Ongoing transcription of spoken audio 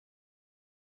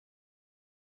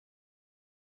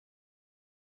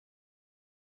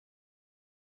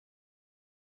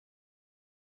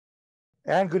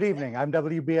And good evening. I'm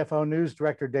WBFO News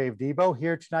Director Dave Debo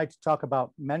here tonight to talk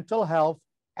about mental health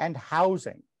and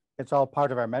housing. It's all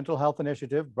part of our mental health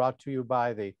initiative brought to you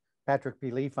by the Patrick P.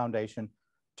 Lee Foundation.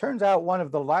 Turns out one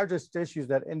of the largest issues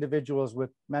that individuals with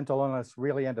mental illness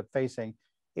really end up facing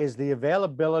is the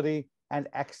availability and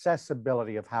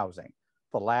accessibility of housing.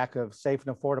 The lack of safe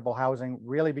and affordable housing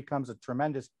really becomes a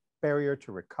tremendous barrier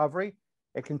to recovery.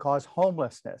 It can cause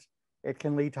homelessness. It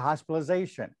can lead to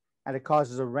hospitalization, and it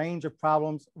causes a range of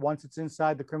problems once it's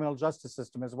inside the criminal justice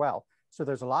system as well. So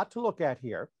there's a lot to look at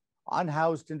here.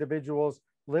 Unhoused individuals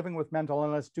living with mental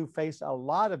illness do face a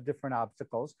lot of different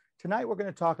obstacles. Tonight, we're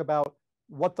going to talk about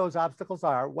what those obstacles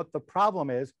are, what the problem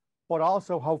is, but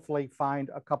also hopefully find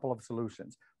a couple of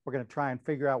solutions. We're going to try and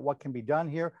figure out what can be done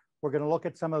here. We're going to look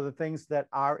at some of the things that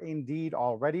are indeed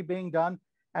already being done,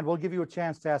 and we'll give you a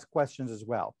chance to ask questions as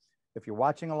well. If you're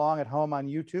watching along at home on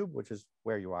YouTube, which is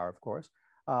where you are, of course,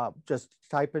 just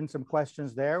type in some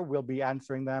questions there. We'll be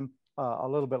answering them a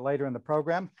little bit later in the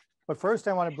program. But first,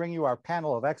 I want to bring you our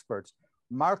panel of experts.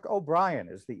 Mark O'Brien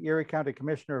is the Erie County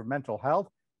Commissioner of Mental Health.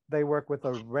 They work with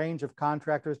a range of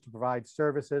contractors to provide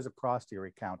services across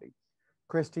Erie County.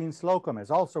 Christine Slocum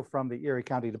is also from the Erie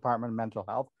County Department of Mental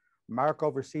Health. Mark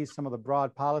oversees some of the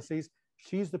broad policies.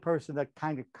 She's the person that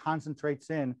kind of concentrates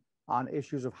in on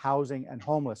issues of housing and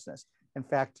homelessness. In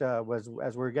fact, as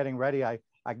we were getting ready, I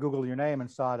Googled your name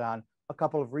and saw it on a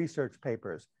couple of research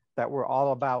papers that were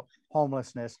all about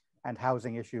homelessness and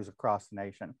housing issues across the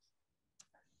nation.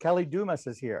 Kelly Dumas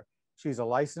is here. She's a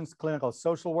licensed clinical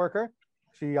social worker.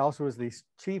 She also is the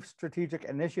Chief Strategic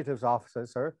Initiatives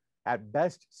Officer at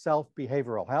Best Self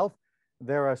Behavioral Health.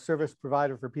 They're a service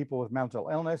provider for people with mental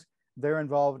illness. They're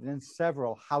involved in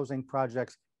several housing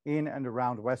projects in and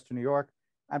around Western New York.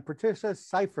 And Patricia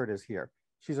Seifert is here.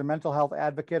 She's a mental health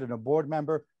advocate and a board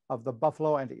member of the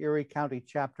Buffalo and Erie County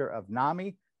chapter of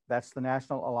NAMI. That's the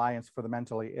National Alliance for the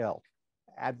Mentally Ill.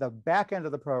 At the back end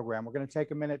of the program, we're going to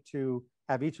take a minute to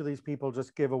have each of these people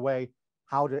just give away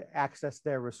how to access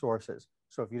their resources.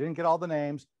 So if you didn't get all the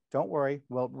names, don't worry,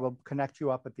 we'll connect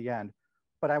you up at the end.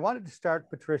 But I wanted to start,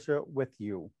 Patricia, with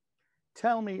you.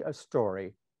 Tell me a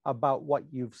story about what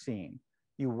you've seen.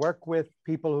 You work with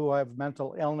people who have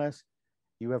mental illness.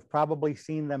 You have probably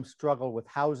seen them struggle with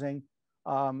housing.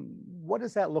 What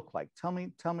does that look like? Tell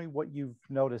me what you've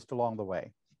noticed along the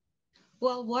way.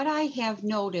 Well, what I have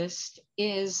noticed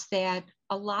is that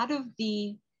a lot of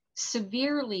the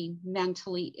severely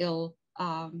mentally ill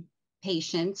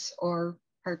patients or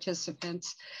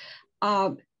participants,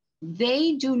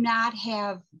 they do not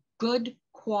have good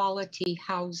quality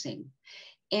housing.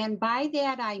 And by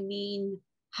that, I mean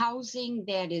housing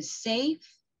that is safe,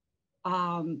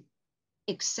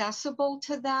 accessible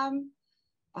to them.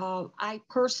 I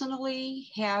personally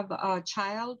have a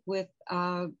child with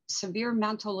severe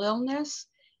mental illness.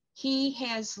 He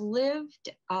has lived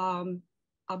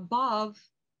above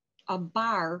a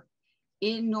bar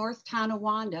in North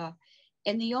Tonawanda,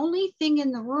 and the only thing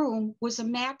in the room was a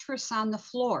mattress on the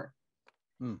floor.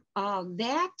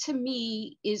 That to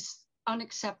me is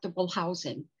unacceptable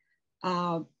housing.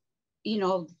 You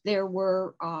know, there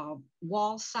were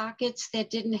wall sockets that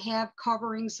didn't have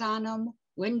coverings on them.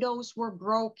 Windows were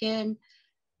broken,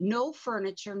 no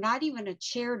furniture, not even a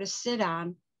chair to sit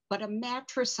on, but a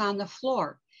mattress on the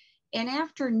floor. And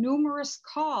after numerous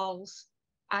calls,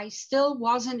 I still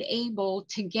wasn't able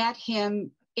to get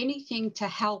him anything to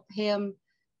help him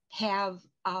have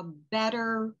a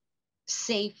better,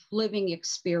 safe living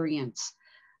experience.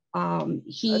 Let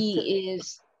me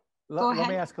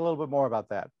ask a little bit more about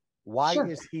that. Why Sure.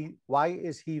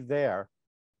 is he there?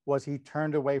 Was he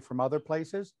turned away from other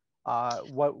places?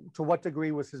 To what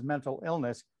degree was his mental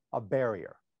illness a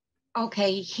barrier?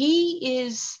 Okay, he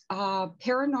is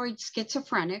paranoid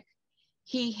schizophrenic.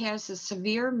 He has a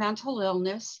severe mental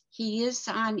illness. He is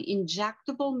on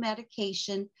injectable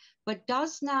medication, but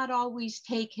does not always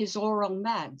take his oral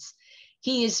meds.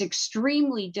 He is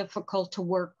extremely difficult to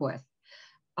work with.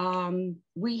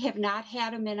 We have not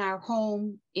had him in our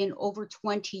home in over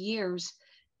 20 years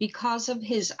because of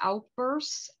his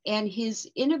outbursts and his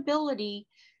inability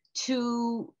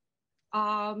to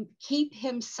keep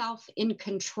himself in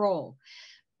control.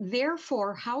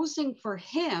 Therefore, housing for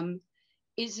him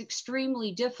is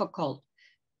extremely difficult.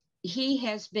 He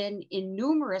has been in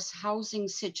numerous housing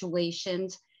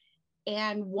situations,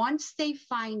 and once they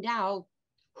find out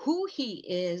who he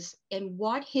is and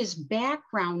what his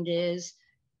background is,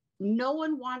 no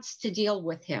one wants to deal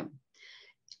with him.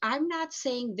 I'm not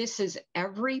saying this is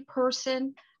every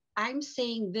person. I'm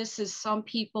saying this is some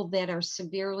people that are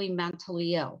severely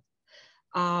mentally ill.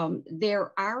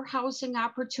 There are housing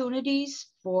opportunities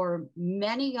for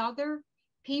many other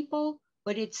people,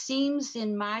 but it seems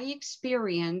in my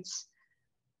experience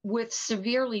with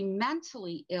severely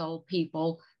mentally ill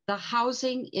people, the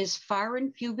housing is far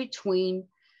and few between.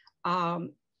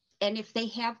 And if they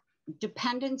have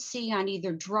dependency on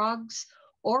either drugs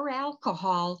or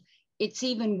alcohol, it's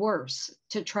even worse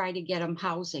to try to get them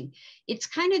housing. It's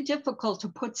kind of difficult to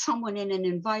put someone in an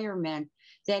environment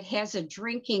that has a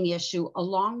drinking issue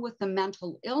along with the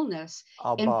mental illness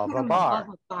and put them above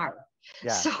a bar.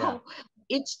 Yeah, so yeah.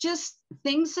 It's just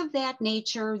things of that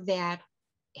nature that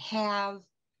have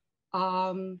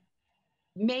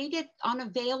made it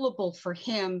unavailable for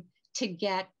him to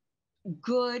get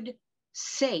good,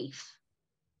 safe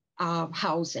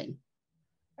housing.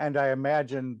 And I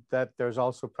imagine that there's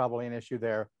also probably an issue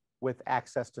there with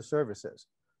access to services.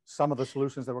 Some of the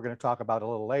solutions that we're going to talk about a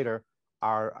little later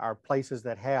are places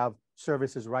that have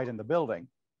services right in the building.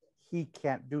 He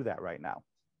can't do that right now.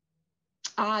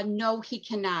 No, he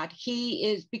cannot. He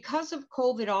is, because of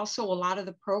COVID, also a lot of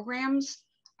the programs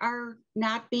are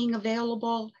not being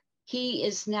available. He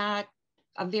is not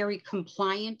very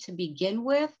compliant to begin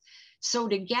with. So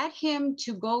to get him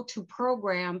to go to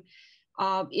program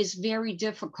is very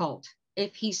difficult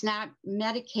if he's not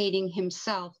medicating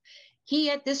himself. He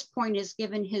at this point is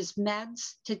given his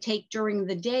meds to take during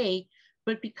the day,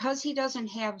 but because he doesn't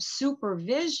have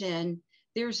supervision,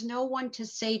 there's no one to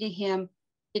say to him,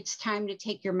 it's time to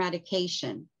take your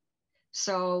medication.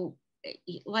 So,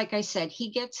 like I said, he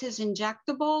gets his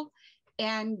injectable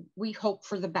and we hope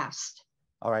for the best.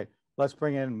 All right, let's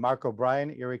bring in Mark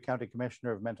O'Brien, Erie County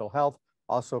Commissioner of Mental Health,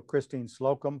 also Christine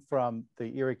Slocum from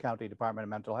the Erie County Department of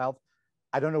Mental Health.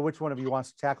 I don't know which one of you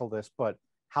wants to tackle this, but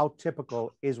how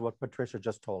typical is what Patricia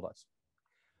just told us?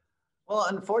 Well,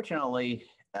 unfortunately,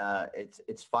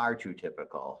 it's far too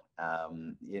typical.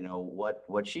 You know,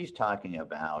 what she's talking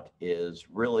about is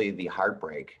really the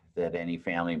heartbreak that any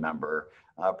family member,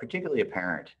 particularly a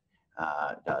parent,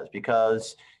 does,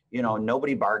 because, you know,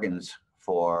 nobody bargains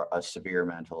for a severe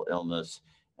mental illness.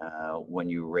 When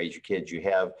you raise your kids, you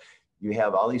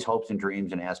have all these hopes and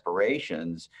dreams and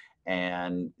aspirations,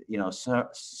 and, you know,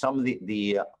 some of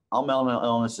the all mental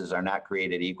illnesses are not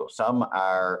created equal. Some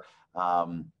are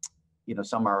you know,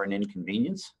 some are an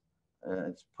inconvenience.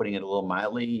 It's putting it a little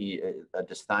mildly, a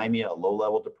dysthymia, a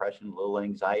low-level depression, low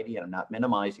anxiety, and I'm not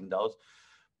minimizing those.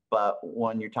 But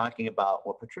when you're talking about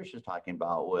what Patricia's talking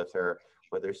about with her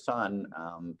son,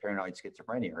 paranoid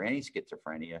schizophrenia or any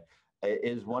schizophrenia,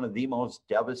 is one of the most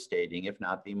devastating, if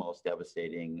not the most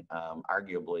devastating,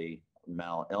 arguably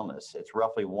mental illness. It's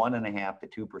roughly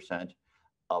 1.5% to 2%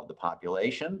 of the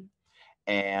population.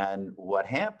 And what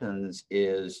happens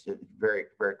is very,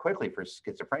 very quickly for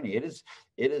schizophrenia,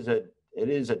 it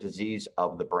is a disease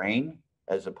of the brain,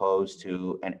 as opposed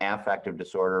to an affective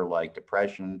disorder like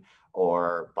depression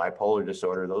or bipolar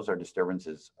disorder. Those are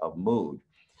disturbances of mood.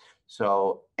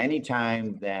 So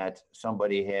anytime that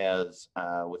somebody has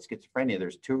with schizophrenia,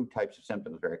 there's two types of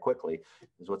symptoms very quickly.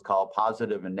 There's what's called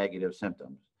positive and negative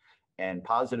symptoms. And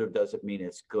positive doesn't mean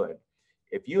it's good.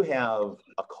 If you have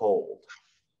a cold,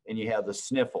 and you have the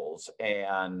sniffles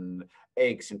and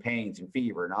aches and pains and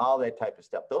fever and all that type of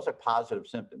stuff, those are positive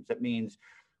symptoms. That means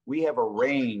we have a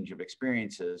range of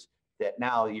experiences that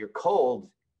now your cold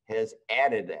has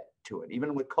added that to it.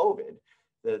 Even with COVID,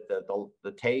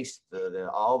 the taste,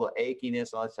 all the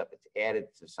achiness, all that stuff, it's added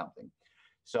to something.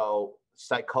 So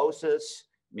psychosis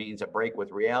means a break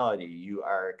with reality. You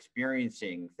are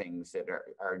experiencing things that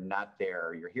are not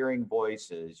there. You're hearing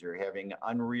voices, you're having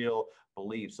unreal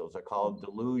beliefs. Those are called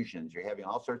delusions. You're having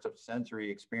all sorts of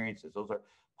sensory experiences. Those are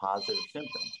positive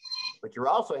symptoms. But you're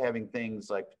also having things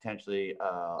like potentially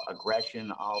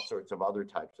aggression, all sorts of other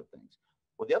types of things.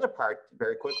 Well, the other part,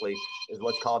 very quickly, is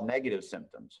what's called negative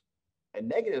symptoms. And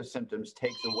negative symptoms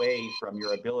takes away from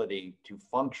your ability to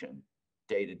function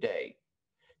day to day.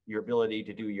 Your ability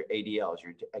to do your ADLs,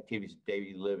 your activities of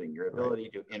daily living, your ability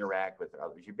to interact with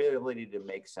others, your ability to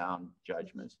make sound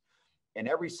judgments. And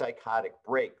every psychotic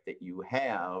break that you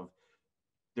have,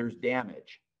 there's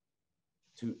damage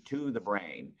to the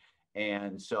brain.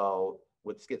 And so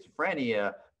with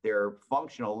schizophrenia, their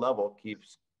functional level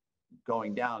keeps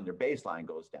going down, their baseline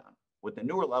goes down. With the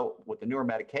newer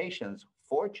medications,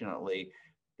 fortunately,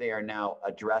 they are now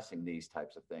addressing these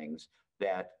types of things,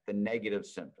 that the negative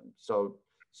symptoms.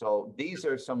 So these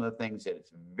are some of the things that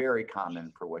it's very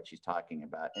common for what she's talking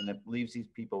about, and it leaves these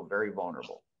people very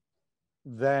vulnerable.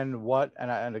 Then what,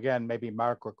 and again, maybe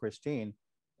Mark or Christine,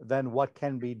 then what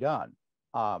can be done?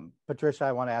 Patricia,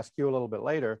 I want to ask you a little bit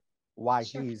later why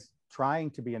he's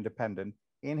trying to be independent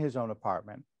in his own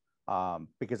apartment,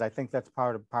 because I think that's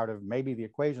part of maybe the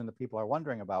equation that people are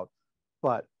wondering about.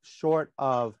 But short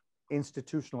of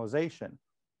institutionalization,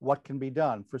 what can be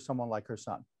done for someone like her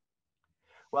son?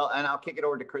 Well, and I'll kick it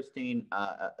over to Christine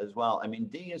as well. I mean,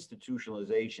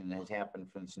 deinstitutionalization has happened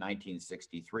since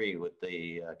 1963 with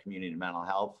the Community Mental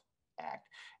Health Act.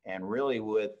 And really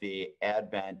with the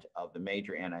advent of the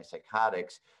major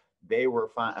antipsychotics, they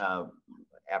were,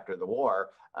 after the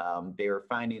war, they were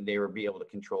finding they were able to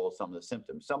control some of the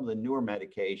symptoms. Some of the newer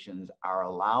medications are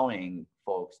allowing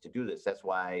folks to do this. That's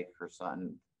why her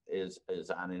son is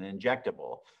on an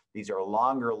injectable. These are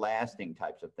longer lasting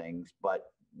types of things, but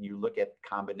you look at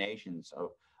combinations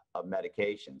of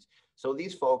medications. So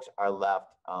these folks are left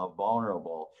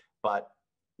vulnerable, but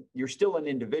you're still an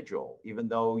individual, even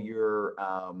though you're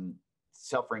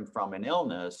suffering from an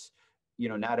illness. You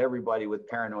know, not everybody with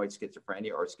paranoid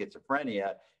schizophrenia or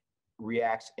schizophrenia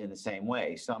reacts in the same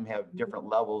way. Some have different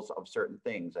levels of certain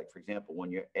things. Like, for example,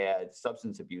 when you add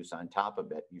substance abuse on top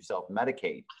of it, you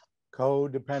self-medicate.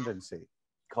 Codependency.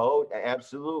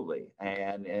 Absolutely,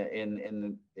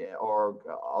 and or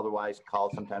otherwise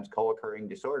called sometimes co-occurring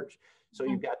disorders. So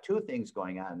you've got two things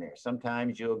going on there.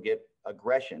 Sometimes you'll get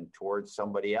aggression towards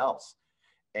somebody else,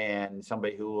 and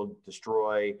somebody who will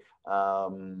destroy,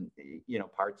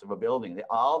 parts of a building.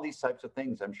 All these types of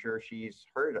things, I'm sure she's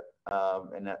heard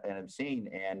of and have seen.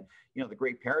 And the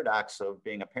great paradox of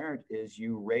being a parent is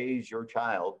you raise your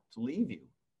child to leave you,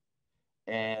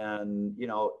 and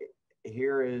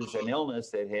here is an illness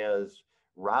that has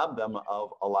robbed them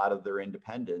of a lot of their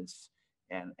independence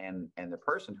and their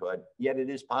personhood, yet it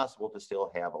is possible to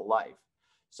still have a life.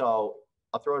 So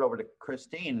I'll throw it over to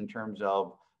Christine in terms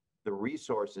of the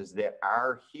resources that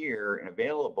are here and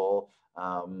available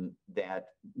that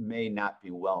may not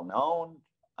be well known.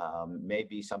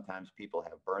 Maybe sometimes people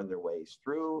have burned their ways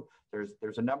through.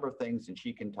 There's a number of things, and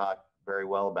she can talk very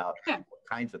well about what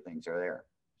kinds of things are there.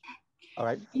 All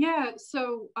right. Yeah,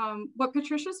 so what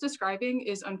Patricia's describing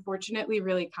is unfortunately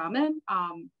really common.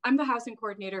 I'm the housing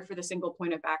coordinator for the single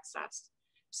point of access.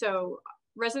 So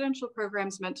residential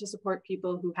programs meant to support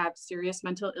people who have serious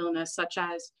mental illness, such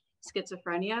as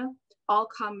schizophrenia, all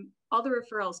the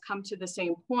referrals come to the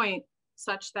same point,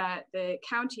 such that the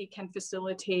county can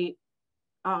facilitate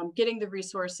getting the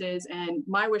resources. And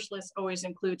my wish list always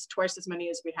includes twice as many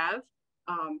as we have.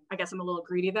 I guess I'm a little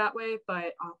greedy that way,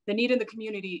 but the need in the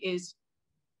community is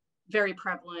very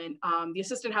prevalent. The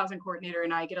assistant housing coordinator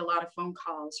and I get a lot of phone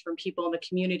calls from people in the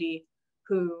community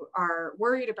who are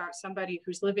worried about somebody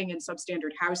who's living in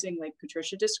substandard housing, like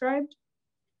Patricia described.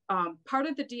 Part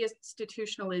of the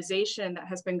deinstitutionalization that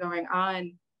has been going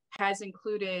on has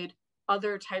included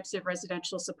other types of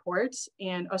residential supports,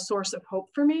 and a source of hope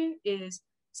for me is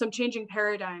some changing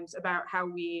paradigms about how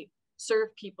we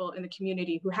serve people in the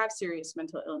community who have serious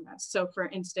mental illness. So for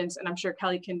instance, and I'm sure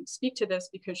Kelly can speak to this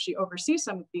because she oversees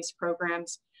some of these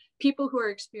programs, people who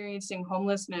are experiencing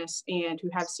homelessness and who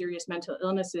have serious mental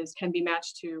illnesses can be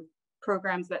matched to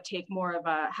programs that take more of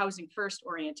a housing first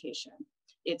orientation.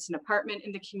 It's an apartment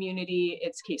in the community,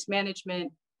 it's case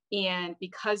management. And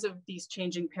because of these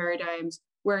changing paradigms,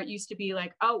 where it used to be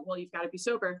like, oh, well, you've got to be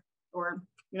sober or,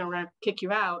 we're going to kick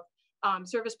you out.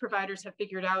 Service providers have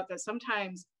figured out that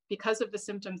sometimes because of the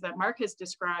symptoms that Mark has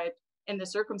described and the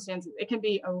circumstances, it can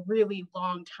be a really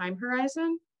long time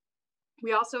horizon.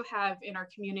 We also have in our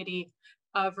community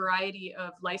a variety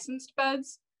of licensed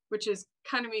beds, which is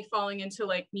kind of me falling into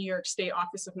like New York State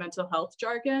Office of Mental Health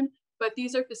jargon. But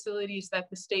these are facilities that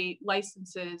the state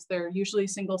licenses. They're usually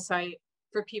single site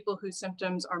for people whose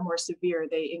symptoms are more severe.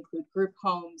 They include group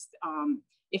homes.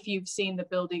 If you've seen the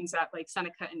buildings at like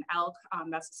Seneca and Elk,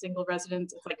 that's a single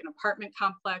residence. It's like an apartment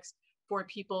complex for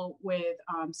people with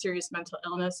serious mental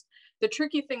illness. The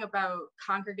tricky thing about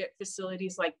congregate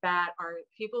facilities like that are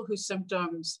people whose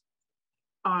symptoms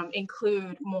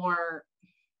include more,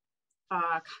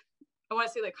 I want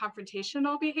to say like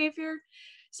confrontational behavior,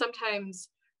 sometimes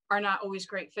are not always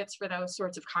great fits for those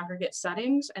sorts of congregate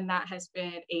settings. And that has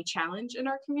been a challenge in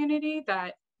our community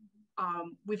that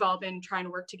we've all been trying to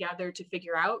work together to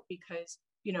figure out, because,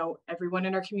 everyone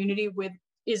in our community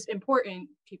is important.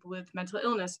 People with mental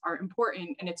illness are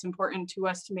important, and it's important to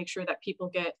us to make sure that people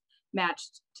get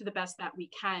matched to the best that we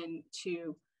can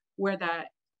to where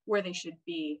they should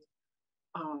be.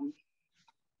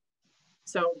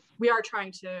 So we are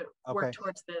trying to work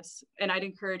towards this, and I'd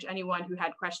encourage anyone who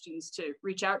had questions to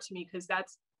reach out to me, because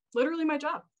that's literally my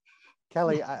job.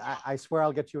 Kelly, I swear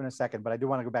I'll get you in a second, but I do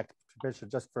want to go back to Patricia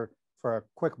just for a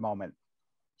quick moment.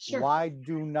 Sure. Why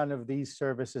do none of these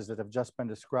services that have just been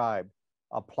described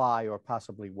apply or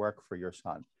possibly work for your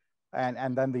son?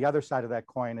 And then the other side of that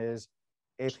coin is,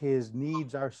 if his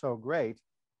needs are so great,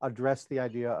 address the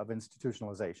idea of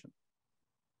institutionalization.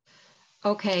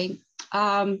 Okay.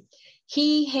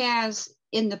 He has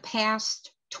in the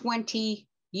past 20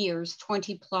 years,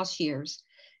 20 plus years,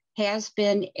 has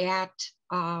been at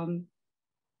on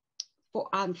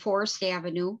Forest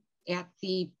Avenue at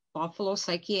the Buffalo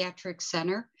Psychiatric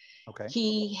Center. Okay.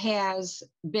 He has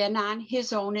been on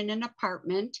his own in an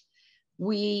apartment.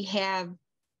 We have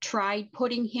tried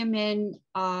putting him in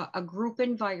a group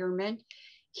environment.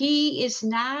 He is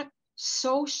not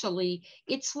socially,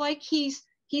 it's like he's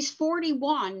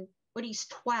 41, but he's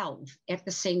 12 at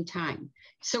the same time.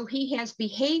 So he has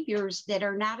behaviors that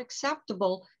are not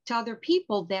acceptable to other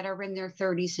people that are in their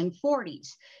 30s and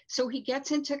 40s. So he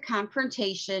gets into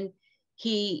confrontation.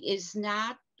 He is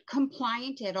not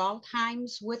compliant at all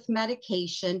times with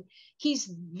medication.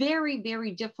 He's very,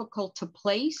 very difficult to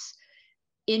place.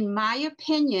 In my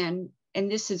opinion, and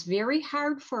this is very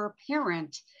hard for a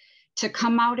parent to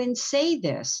come out and say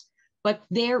this, but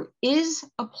there is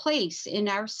a place in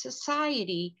our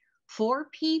society for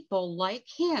people like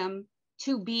him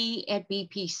to be at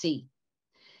BPC.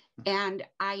 And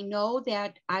I know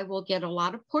that I will get a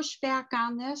lot of pushback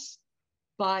on this,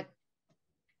 but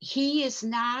he is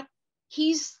not,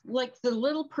 he's like the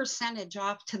little percentage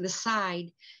off to the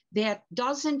side that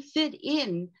doesn't fit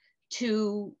in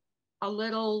to a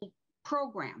little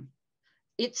program.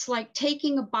 It's like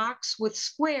taking a box with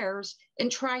squares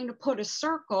and trying to put a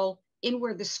circle in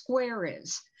where the square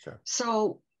is. Sure.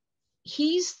 So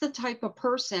he's the type of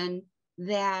person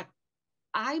that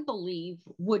I believe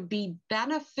would be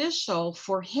beneficial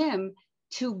for him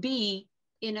to be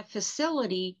in a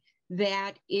facility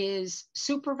that is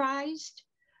supervised,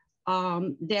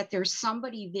 that there's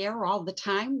somebody there all the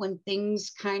time when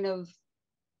things kind of,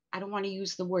 I don't want to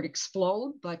use the word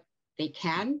explode, but they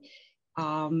can.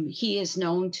 He is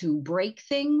known to break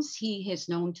things. He is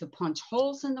known to punch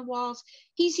holes in the walls.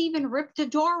 He's even ripped a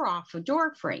door off a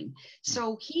door frame.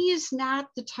 So he is not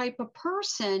the type of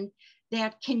person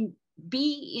that can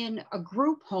be in a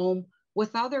group home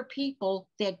with other people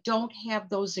that don't have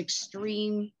those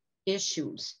extreme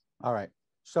issues. All right.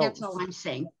 So that's all I'm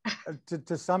saying.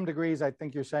 To some degrees, I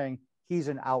think you're saying he's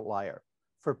an outlier.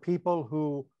 For people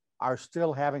who are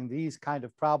still having these kind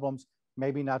of problems,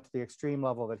 maybe not to the extreme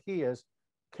level that he is,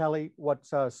 Kelly, what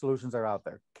solutions are out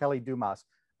there? Kelly Dumas,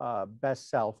 Best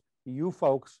Self, you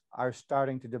folks are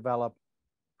starting to develop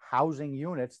housing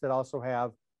units that also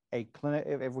have a clinic,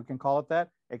 if we can call it that,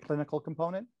 a clinical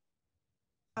component?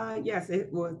 Yes,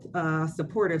 it was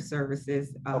supportive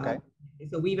services. Okay.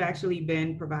 So we've actually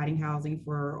been providing housing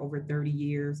for over 30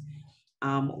 years.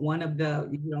 One of the,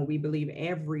 we believe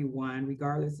everyone,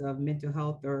 regardless of mental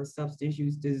health or substance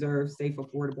use, deserves safe,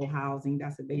 affordable housing.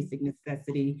 That's a basic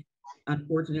necessity.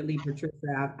 Unfortunately,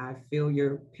 Patricia, I feel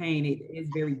your pain. It is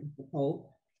very difficult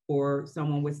for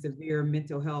someone with severe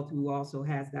mental health who also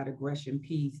has that aggression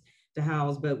piece to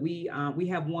house. But we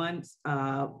have one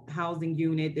housing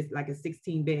unit that's like a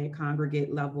 16-bed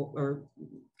congregate level or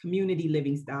community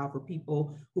living style for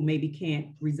people who maybe can't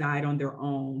reside on their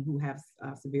own, who have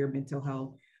severe mental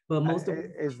health. But most of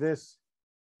is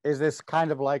this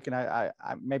kind of like, and I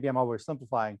maybe I'm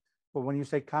oversimplifying, but when you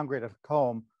say congregate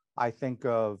home, I think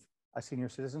of a senior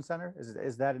citizen center.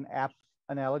 Is that an apt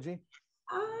analogy?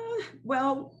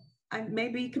 Well,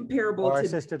 maybe comparable or to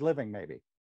assisted living, maybe.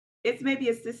 It's maybe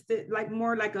assisted, like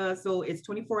more like so it's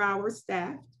 24 hours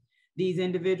staffed. These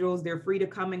individuals, they're free to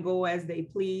come and go as they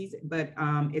please, but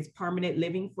it's permanent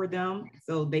living for them.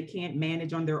 So they can't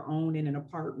manage on their own in an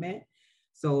apartment.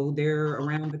 So they're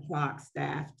around the clock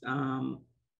staffed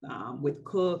with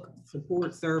cook,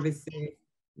 support services,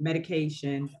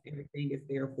 medications, everything is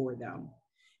there for them.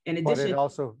 In addition,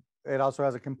 but it also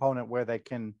has a component where they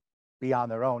can be on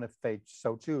their own if they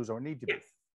so choose or need to be. Yes.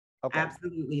 Okay.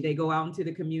 Absolutely. They go out into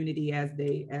the community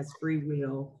as free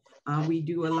will. We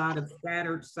do a lot of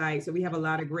scattered sites. So we have a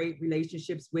lot of great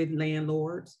relationships with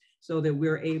landlords so that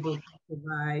we're able to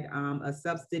provide a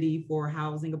subsidy for a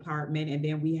housing apartment. And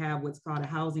then we have what's called a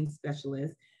housing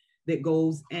specialist that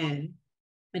goes in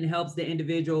and helps the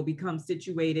individual become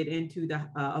situated into the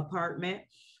apartment,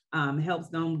 helps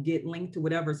them get linked to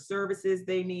whatever services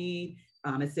they need,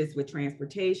 assist with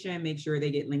transportation, make sure they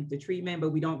get linked to treatment,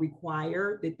 but we don't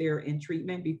require that they're in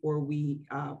treatment before we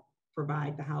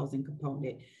provide the housing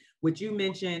component. What you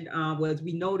mentioned was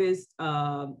we noticed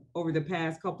over the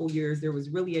past couple of years, there was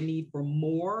really a need for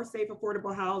more safe,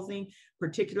 affordable housing,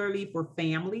 particularly for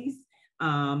families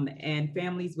and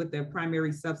families with their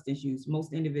primary substance use.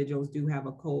 Most individuals do have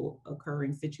a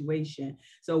co-occurring situation.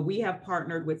 So we have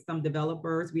partnered with some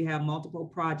developers. We have multiple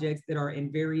projects that are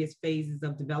in various phases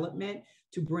of development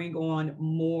to bring on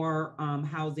more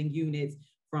housing units,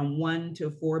 from 1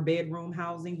 to 4 bedroom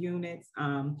housing units.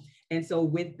 And so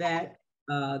with that,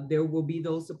 There will be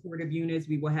those supportive units.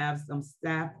 We will have some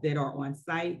staff that are on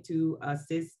site to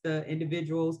assist the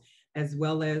individuals, as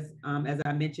well as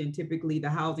I mentioned, typically the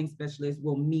housing specialist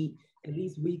will meet at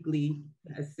least weekly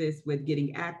to assist with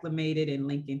getting acclimated and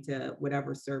linking to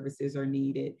whatever services are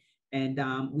needed. And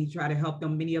we try to help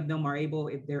them. Many of them are able,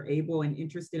 if they're able and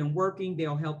interested in working,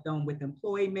 they'll help them with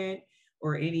employment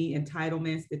or any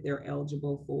entitlements that they're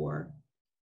eligible for.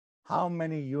 How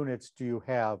many units do you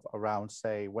have around,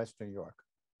 say, West New York?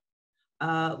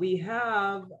 We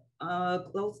have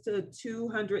close to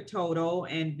 200 total,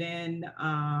 and then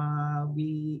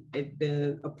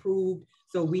the approved.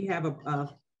 So we have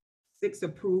 6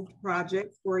 approved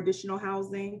projects for additional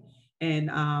housing,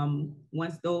 and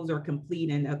once those are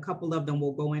complete, and a couple of them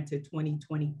will go into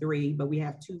 2023, but we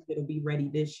have 2 that'll be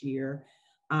ready this year.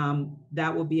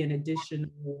 That will be an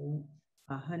additional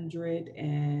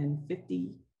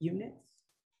 150 units.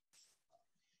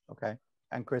 Okay.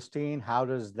 And Christine, how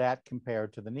does that compare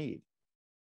to the need?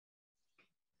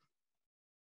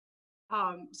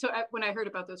 When I heard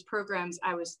about those programs,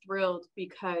 I was thrilled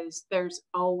because there's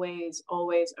always a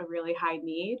really high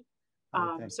need.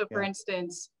 For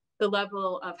instance, the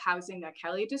level of housing that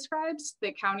Kelly describes,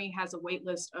 the county has a wait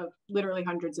list of literally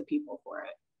hundreds of people for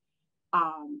it.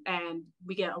 And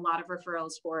we get a lot of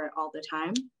referrals for it all the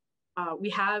time. We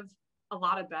have a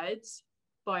lot of beds,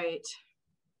 but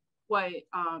what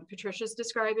Patricia's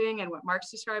describing and what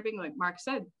Mark's describing, like Mark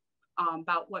said,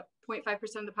 about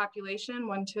 0.5% of the population,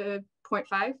 1 to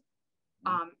 0.5,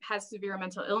 has severe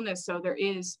mental illness. So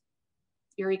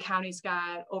Erie County's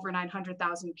got over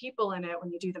 900,000 people in it.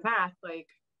 When you do the math, like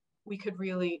we could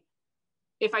really,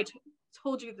 if I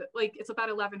told you that like it's about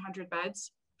 1,100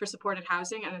 beds for supported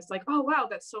housing, and it's like, oh wow,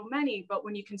 that's so many. But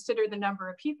when you consider the number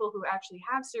of people who actually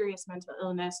have serious mental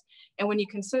illness, and when you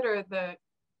consider the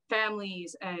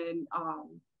families and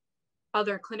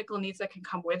other clinical needs that can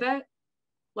come with it,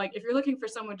 like if you're looking for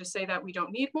someone to say that we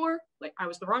don't need more, like I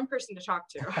was the wrong person to talk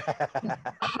to.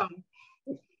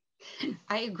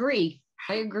 I agree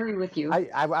with you.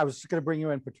 I was just going to bring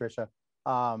you in, Patricia.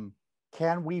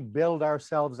 Can we build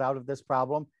ourselves out of this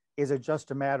problem? Is it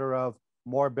just a matter of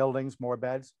more buildings, more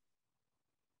beds?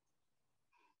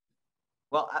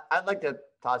 Well, I'd like to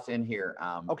toss in here.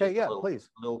 Okay, yeah, please.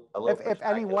 If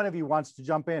any one of you wants to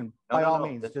jump in, by all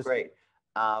means. That's great.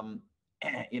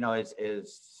 You know, as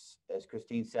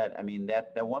Christine said, I mean,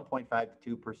 that 1.5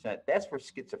 to 2%, that's for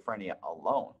schizophrenia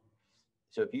alone.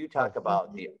 So if you talk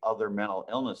about the other mental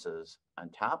illnesses on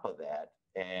top of that,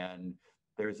 and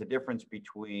there's a difference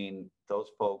between those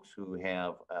folks who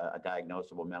have a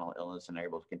diagnosable mental illness and are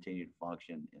able to continue to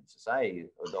function in society,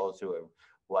 or those who have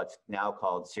what's now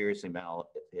called seriously mentally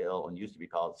ill and used to be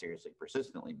called seriously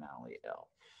persistently mentally ill.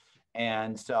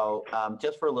 And so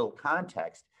just for a little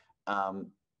context,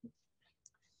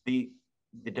 the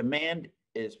demand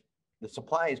is, the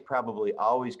supply is probably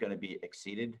always going to be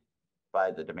exceeded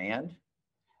by the demand.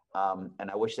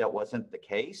 And I wish that wasn't the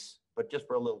case, but just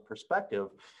for a little perspective,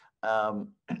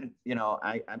 you know,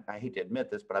 I hate to admit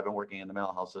this, but I've been working in the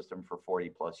mental health system for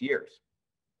 40 plus years.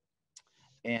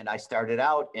 And I started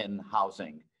out in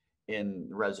housing, in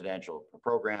the residential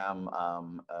program,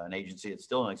 an agency that's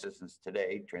still in existence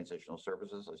today, Transitional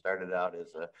Services. I started out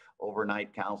as an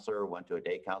overnight counselor, went to a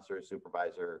day counselor,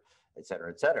 supervisor, et cetera,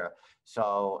 et cetera.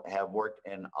 So have worked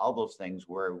in all those things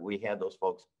where we had those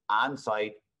folks on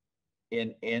site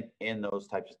in those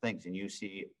types of things. And you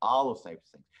see all those types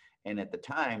of things. And at the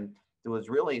time, there was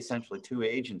really essentially 2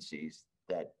 agencies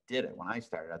that did it. When I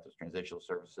started out, those Transitional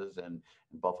Services and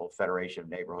Buffalo Federation of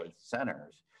Neighborhood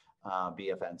Centers,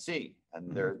 BFNC,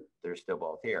 and they're still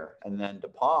both here. And then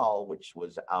DePaul, which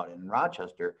was out in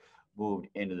Rochester, moved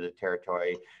into the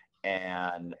territory,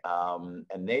 and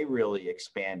they really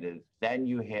expanded. Then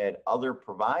you had other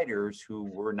providers who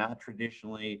were not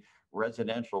traditionally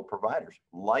residential providers,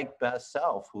 like Best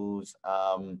Self, who's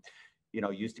you know,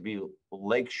 used to be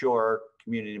Lakeshore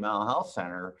Community Mental Health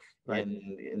Center, right,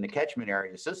 in the catchment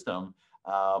area system,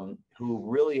 who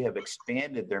really have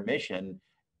expanded their mission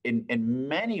in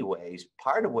many ways,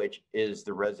 part of which is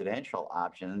the residential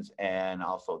options and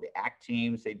also the ACT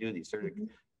teams they do, these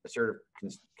assertive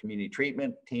community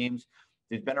treatment teams.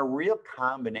 There's been a real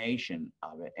combination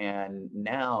of it. And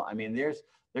now, I mean,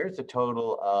 there's a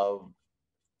total of,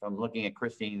 if I'm looking at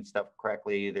Christine's stuff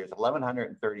correctly, there's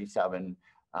 1,137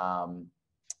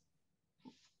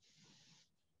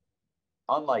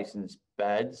 unlicensed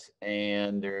beds,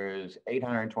 and there's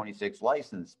 826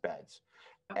 licensed beds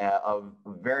of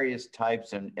various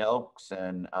types and ilks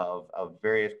and of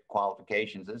various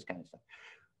qualifications, this kind of stuff.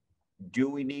 Do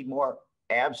we need more?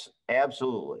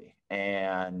 Absolutely.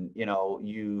 And, you know,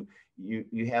 you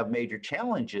have major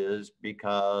challenges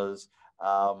because,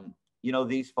 you know,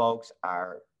 these folks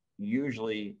are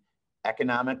usually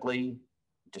economically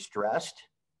distressed.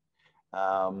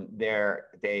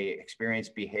 They experience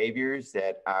behaviors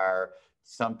that are,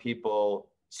 some people,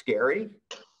 scary.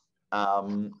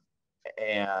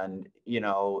 And, you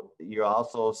know, you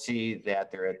also see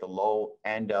that they're at the low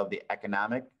end of the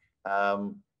economic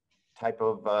type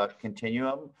of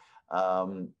continuum.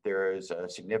 There's a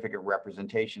significant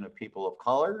representation of people of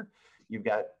color. You've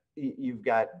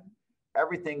got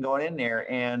everything going in there,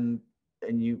 and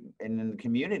in the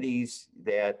communities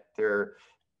that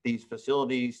these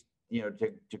facilities, you know,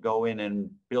 to go in and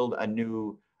build a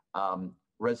new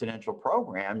residential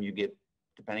program, you get,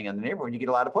 depending on the neighborhood, you get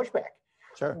a lot of pushback.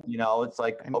 Sure. You know, it's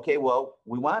like, okay, well,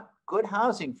 we want good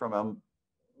housing from them,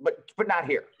 but not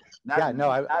here. Not in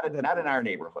our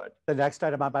neighborhood. The next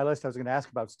item on my list, I was going to ask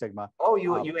about stigma. Oh,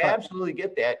 you absolutely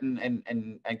get that,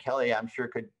 and Kelly, I'm sure,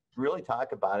 could really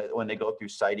talk about it when they go through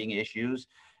siting issues,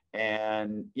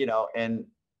 and, you know, and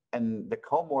the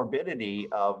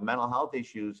comorbidity of mental health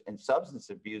issues and substance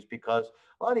abuse, because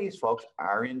a lot of these folks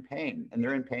are in pain, and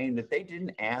they're in pain that they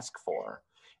didn't ask for.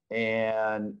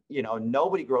 And, you know,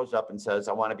 nobody grows up and says,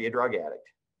 I want to be a drug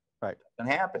addict. Right. It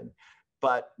doesn't happen.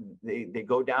 But they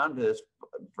go down to this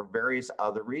for various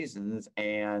other reasons,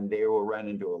 and they will run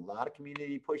into a lot of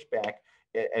community pushback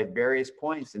at various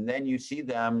points. And then you see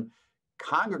them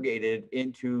congregated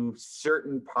into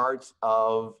certain parts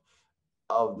of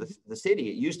the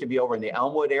city. It used to be over in the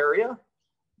Elmwood area.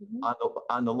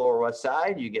 On the Lower West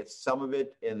Side. You get some of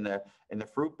it in the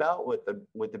Fruit Belt with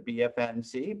the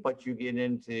BFNC, but you get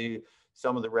into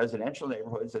some of the residential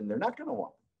neighborhoods, and they're not going to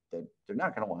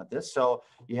want this. So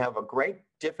you have a great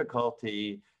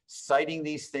difficulty citing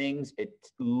these things.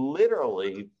 It's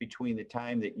literally between the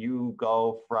time that you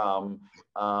go from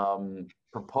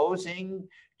proposing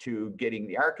to getting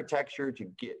the architecture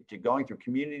to going through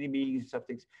community meetings and stuff.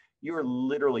 You're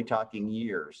literally talking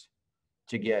years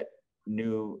to get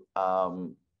new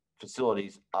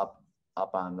facilities up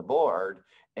on the board.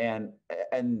 And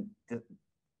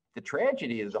the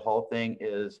tragedy of the whole thing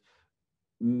is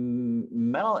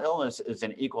mental illness is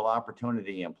an equal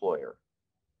opportunity employer.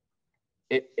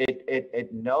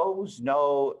 It knows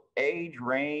no age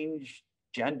range,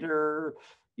 gender,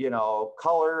 you know,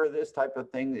 color, this type of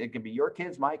thing. It can be your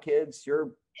kids, my kids, your,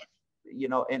 you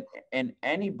know, and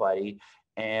anybody.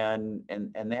 And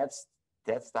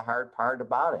that's the hard part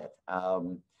about it.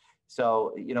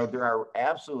 So, you know, there are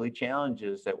absolutely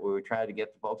challenges that we would try to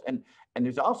get the folks. And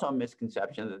there's also a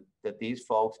misconception that these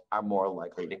folks are more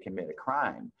likely to commit a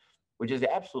crime, which is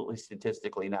absolutely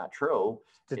statistically not true.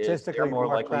 Statistically, they're more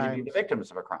likely crimes, to be the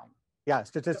victims of a crime. Yeah,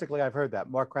 statistically, I've heard that.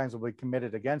 More crimes will be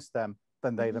committed against them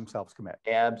than they themselves commit.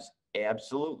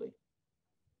 Absolutely.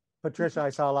 Patricia, I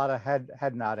saw a lot of head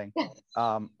nodding.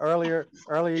 Earlier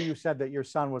you said that your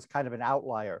son was kind of an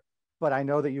outlier, but I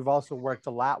know that you've also worked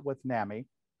a lot with NAMI,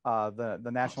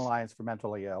 the National Alliance for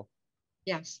Mentally Ill.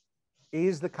 Yes.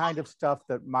 Is the kind of stuff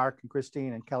that Mark and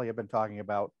Christine and Kelly have been talking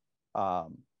about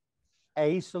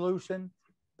a solution,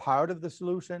 part of the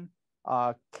solution?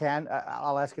 I'll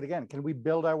ask it again. Can we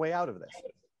build our way out of this?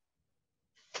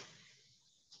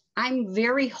 I'm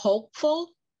very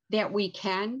hopeful that we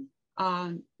can.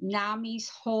 NAMI's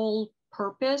whole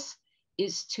purpose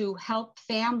is to help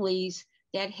families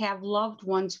that have loved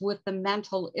ones with a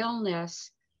mental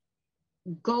illness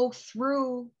go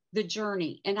through the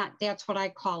journey. And that's what I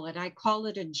call it. I call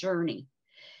it a journey.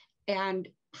 And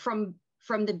from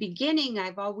the beginning,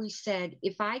 I've always said,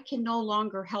 if I can no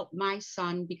longer help my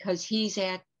son because he's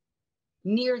at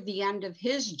near the end of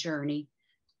his journey,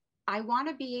 I want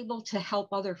to be able to help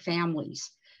other families.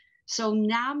 So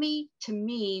NAMI, to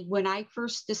me, when I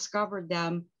first discovered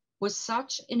them, was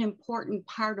such an important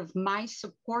part of my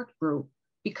support group,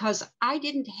 because I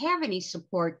didn't have any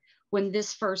support when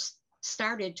this first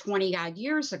started 20 odd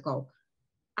years ago.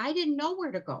 I didn't know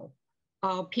where to go.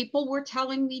 People were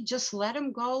telling me, just let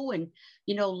them go and,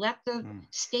 you know, let the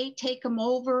state take them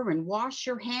over and wash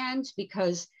your hands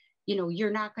because, you know,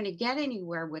 you're not going to get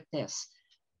anywhere with this.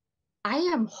 I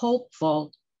am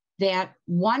hopeful that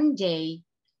one day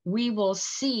we will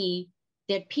see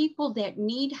that people that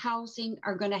need housing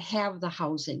are going to have the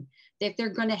housing, that they're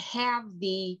going to have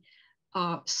the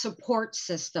support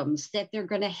systems, that they're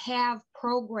going to have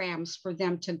programs for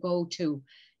them to go to,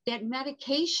 that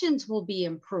medications will be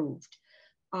improved.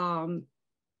 I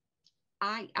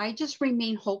just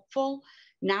remain hopeful.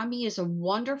 NAMI is a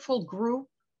wonderful group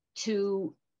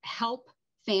to help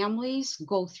families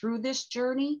go through this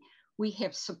journey. We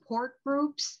have support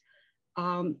groups.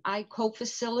 I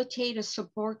co-facilitate a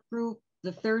support group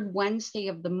the third Wednesday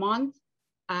of the month.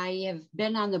 I have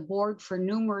been on the board for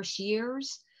numerous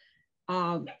years,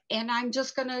 and I'm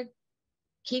just going to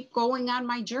keep going on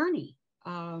my journey.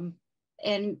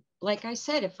 And like I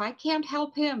said, if I can't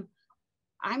help him,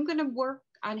 I'm going to work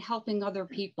on helping other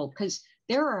people, because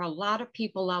there are a lot of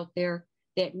people out there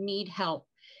that need help.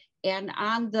 And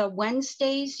on the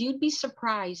Wednesdays, you'd be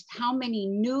surprised how many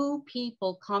new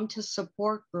people come to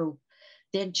support group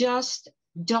that just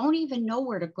don't even know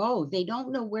where to go. They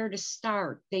don't know where to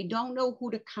start. They don't know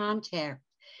who to contact.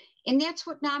 And that's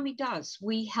what NAMI does.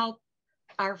 We help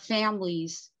our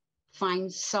families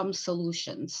find some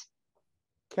solutions.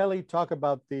 Kelly, talk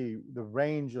about the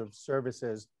range of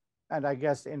services, and I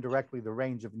guess indirectly the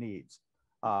range of needs.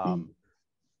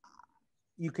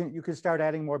 You can start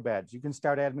adding more beds. You can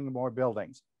start adding more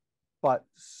buildings, but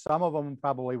some of them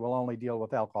probably will only deal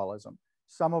with alcoholism.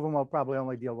 Some of them will probably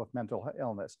only deal with mental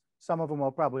illness. Some of them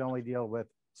will probably only deal with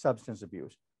substance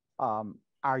abuse.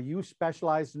 Are you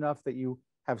specialized enough that you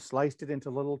have sliced it into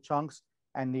little chunks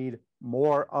and need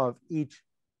more of each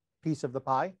piece of the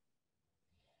pie?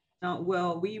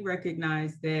 Well, we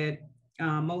recognize that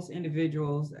most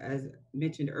individuals, as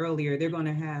mentioned earlier,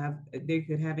 they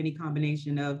could have any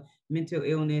combination of mental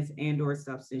illness and or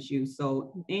substance use.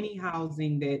 So any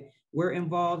housing that we're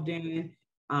involved in,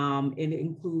 it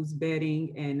includes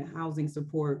bedding and housing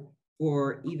support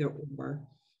for either or.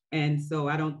 And so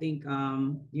I don't think,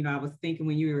 I was thinking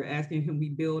when you were asking, can we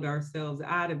build ourselves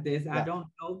out of this? Yeah. I don't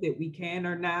know that we can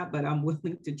or not, but I'm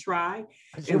willing to try.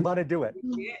 You want to do it.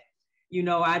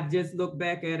 I just look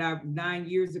back at 9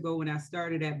 years ago when I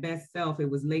started at Best Self. It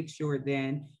was Lakeshore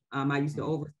then. I used to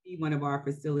oversee one of our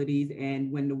facilities, and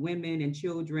when the women and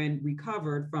children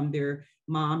recovered from their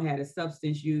mom had a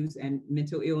substance use and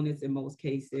mental illness in most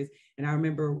cases. And I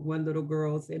remember one little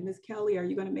girl said, "Miss Kelly, are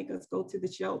you going to make us go to the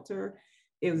shelter?"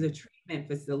 It was a treatment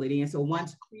facility. And so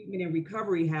once treatment and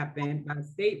recovery happened by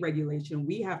state regulation,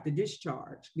 we have to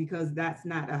discharge because that's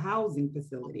not a housing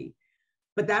facility.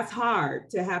 But that's hard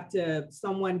to have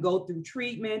someone go through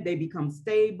treatment, they become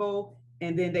stable,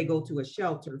 and then they go to a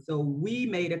shelter. So we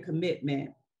made a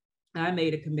commitment. I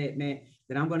made a commitment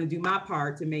that I'm going to do my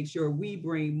part to make sure we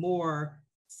bring more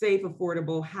safe,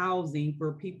 affordable housing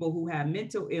for people who have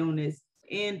mental illness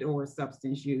and or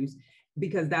substance use,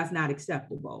 because that's not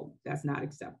acceptable. That's not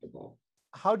acceptable.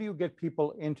 How do you get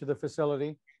people into the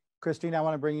facility? Christine, I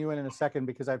want to bring you in a second,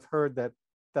 because I've heard that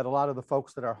a lot of the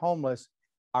folks that are homeless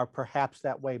are perhaps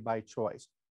that way by choice.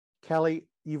 Kelly,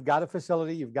 you've got a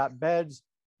facility, you've got beds,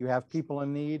 you have people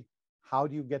in need. How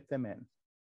do you get them in?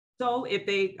 So if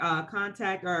they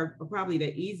contact, or probably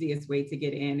the easiest way to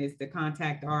get in is to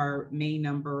contact our main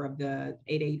number of the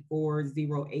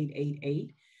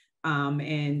 884-0888.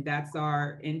 And that's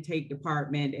our intake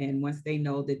department. And once they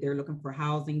know that they're looking for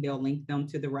housing, they'll link them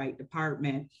to the right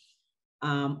department.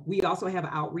 We also have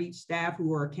outreach staff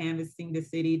who are canvassing the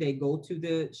city. They go to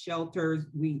the shelters.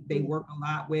 They work a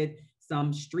lot with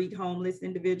some street homeless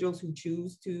individuals who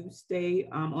choose to stay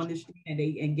on the street, and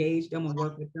they engage them and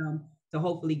work with them to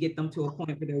hopefully get them to a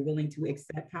point where they're willing to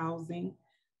accept housing.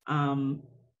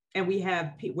 And we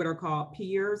have what are called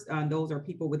peers. Those are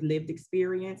people with lived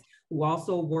experience who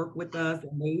also work with us,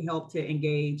 and they help to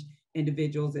engage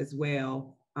individuals as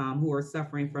well who are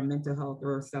suffering from mental health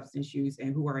or substance use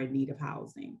and who are in need of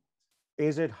housing.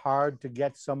 Is it hard to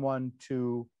get someone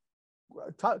to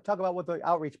talk about what the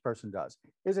outreach person does?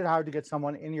 Is it hard to get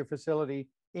someone in your facility?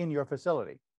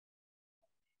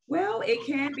 Well, it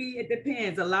can be. It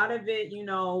depends. A lot of it,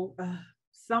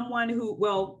 someone who,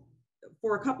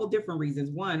 for a couple different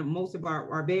reasons. One, most of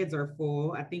our beds are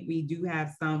full. I think we do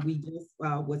have some. We just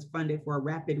was funded for a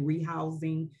rapid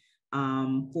rehousing,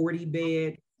 40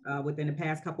 beds within the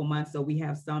past couple months. So we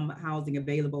have some housing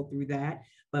available through that.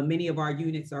 But many of our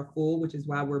units are full, which is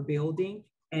why we're building.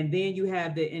 And then you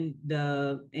have the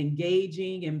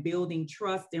engaging and building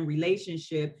trust and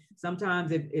relationship.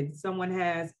 Sometimes if someone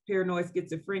has paranoid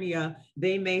schizophrenia,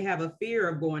 they may have a fear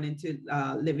of going into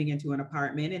living into an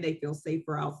apartment, and they feel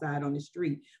safer outside on the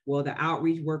street. Well, the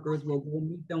outreach workers will go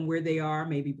meet them where they are,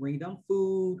 maybe bring them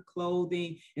food,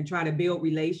 clothing, and try to build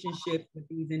relationships with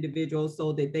these individuals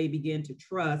so that they begin to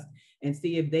trust and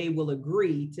see if they will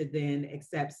agree to then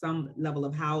accept some level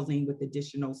of housing with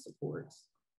additional supports.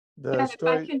 The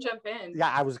story, if I can jump in.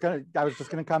 Yeah, I was just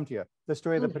gonna come to you. The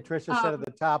story that Patricia said at the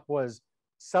top was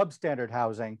substandard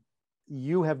housing.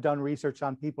 You have done research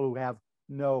on people who have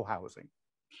no housing.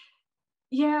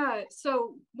 Yeah,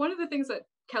 so one of the things that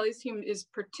Kelly's team is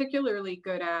particularly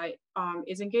good at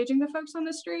is engaging the folks on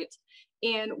the streets.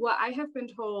 And what I have been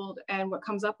told and what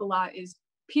comes up a lot is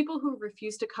people who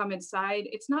refuse to come inside,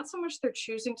 it's not so much they're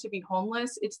choosing to be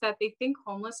homeless, it's that they think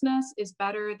homelessness is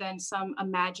better than some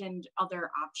imagined other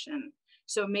option.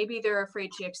 So maybe they're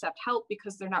afraid to accept help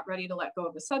because they're not ready to let go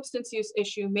of a substance use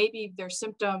issue. Maybe their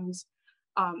symptoms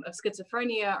of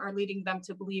schizophrenia are leading them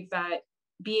to believe that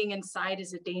being inside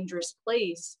is a dangerous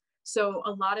place. So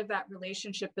a lot of that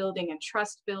relationship building and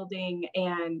trust building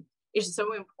and is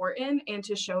so important, and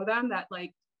to show them that,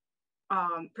 like,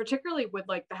 particularly with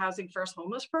like the Housing First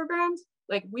homeless programs,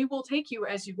 like, we will take you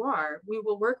as you are. We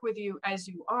will work with you as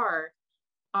you are.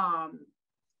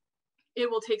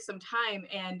 It will take some time,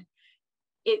 and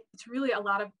it's really a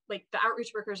lot of, like, the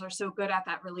outreach workers are so good at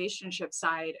that relationship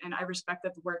side, and I respect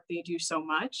that the work they do so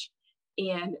much.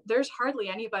 And there's hardly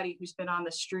anybody who's been on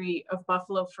the street of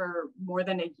Buffalo for more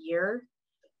than a year,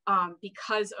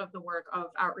 because of the work of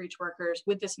outreach workers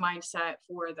with this mindset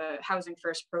for the Housing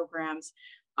First programs.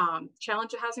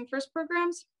 Challenge of Housing First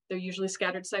programs, they're usually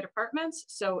scattered site apartments.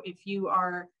 So if you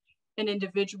are an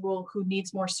individual who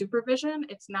needs more supervision,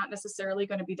 it's not necessarily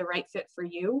going to be the right fit for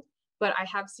you. But I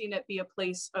have seen it be a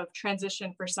place of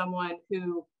transition for someone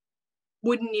who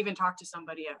wouldn't even talk to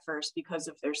somebody at first because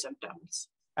of their symptoms.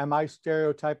 Am I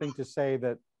stereotyping to say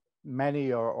that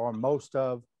many or most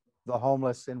of the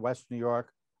homeless in West New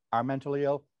York are mentally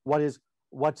ill?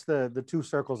 What's the two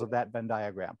circles of that Venn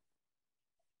diagram?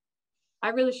 I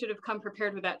really should have come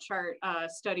prepared with that chart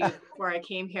study before I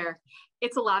came here.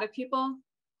 It's a lot of people.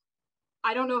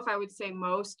 I don't know if I would say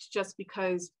most, just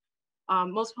because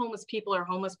most homeless people are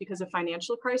homeless because of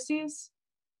financial crises.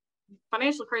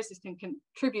 Financial crises can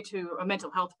contribute to a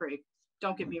mental health break,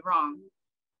 don't get me wrong.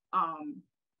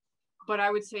 But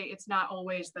I would say it's not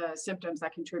always the symptoms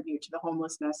that contribute to the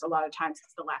homelessness. A lot of times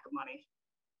it's the lack of money.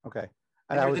 Okay.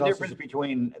 And there's a difference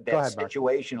between that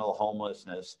situational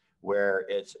homelessness, where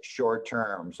it's short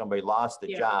term. Somebody lost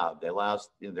the job, they lost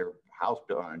their house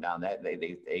burned down, that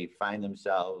they find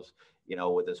themselves,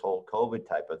 with this whole COVID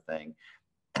type of thing.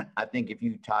 I think if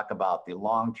you talk about the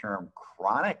long-term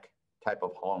chronic type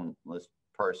of homeless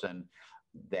person,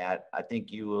 that I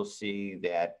think you will see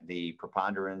that the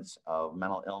preponderance of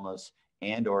mental illness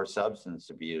and or substance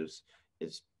abuse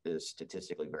is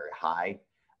statistically very high.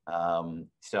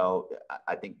 So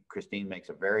I think Christine makes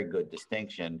a very good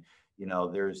distinction.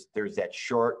 There's that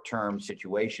short-term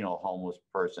situational homeless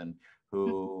person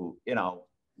who,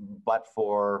 but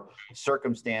for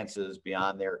circumstances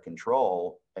beyond their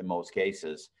control, in most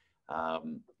cases,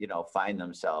 find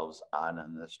themselves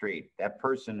on the street. That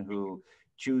person who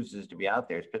chooses to be out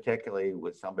there, particularly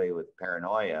with somebody with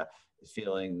paranoia, is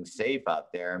feeling safe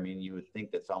out there. I mean, you would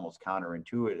think that's almost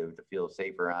counterintuitive to feel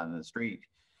safer on the street,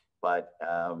 but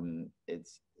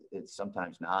it's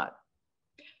sometimes not.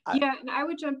 Yeah, and I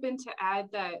would jump in to add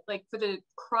that, like, for the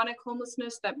chronic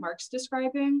homelessness that Mark's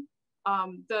describing,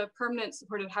 the permanent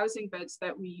supported housing beds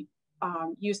that we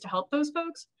use to help those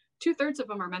folks, 2/3 of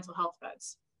them are mental health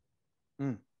beds.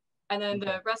 And then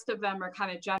the rest of them are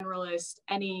kind of generalist,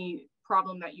 any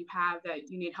problem that you have that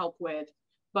you need help with.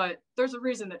 But there's a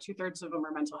reason that 2/3 of them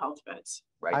are mental health beds.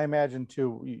 Right. I imagine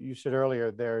too, you said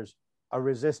earlier, there's a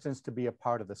resistance to be a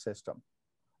part of the system.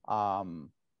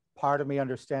 Part of me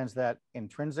understands that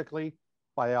intrinsically,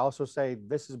 but I also say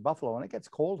this is Buffalo and it gets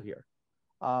cold here.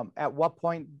 At what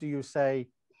point do you say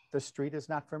the street is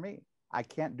not for me? I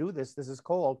can't do this. This is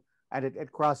cold. And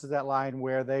it crosses that line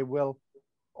where they will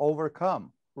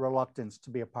overcome reluctance to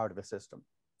be a part of the system.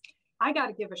 I got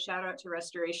to give a shout out to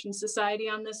Restoration Society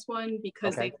on this one,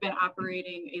 because they've been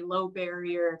operating a low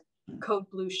barrier code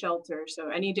blue shelter. So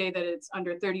any day that it's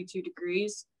under 32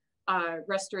 degrees,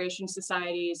 Restoration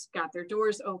Society's got their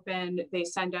doors open. They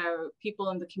send out people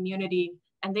in the community,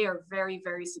 and they are very,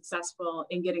 very successful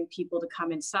in getting people to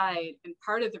come inside. And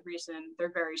part of the reason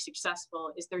they're very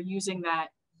successful is they're using that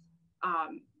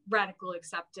radical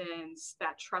acceptance,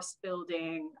 that trust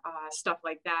building, stuff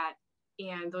like that.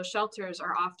 And those shelters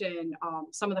are often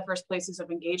some of the first places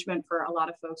of engagement for a lot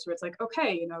of folks, where it's like,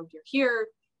 okay, you're here,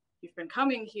 you've been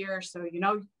coming here, so,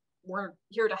 we're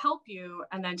here to help you,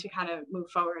 and then to kind of move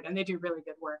forward. And they do really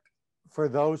good work. For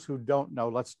those who don't know,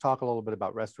 let's talk a little bit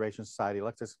about Restoration Society.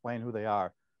 Let's explain who they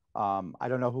are. I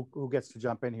don't know who gets to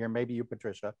jump in here. Maybe you,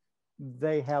 Patricia.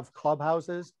 They have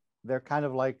clubhouses. They're kind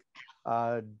of like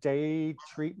a day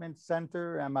treatment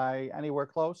center. Am I anywhere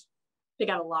close? They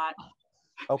got a lot.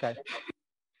 Okay.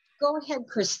 Go ahead,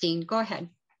 Christine. Go ahead.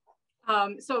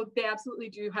 So they absolutely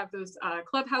do have those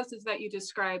clubhouses that you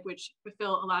described, which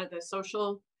fulfill a lot of the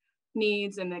social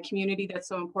needs and the community that's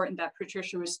so important, that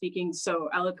Patricia was speaking so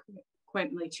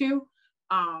eloquently to.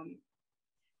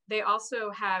 They also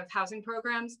have housing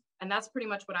programs, and that's pretty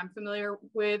much what I'm familiar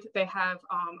with. They have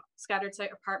scattered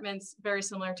site apartments, very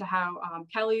similar to how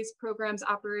Kelly's programs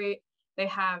operate. They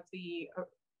have they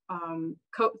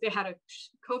had a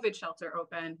COVID shelter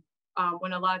open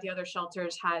when a lot of the other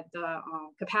shelters had the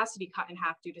capacity cut in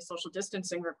half due to social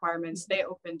distancing requirements. They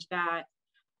opened that.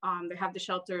 They have the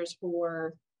shelters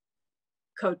for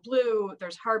Code Blue.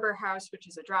 There's Harbor House, which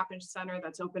is a drop-in center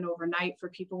that's open overnight for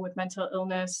people with mental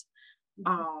illness.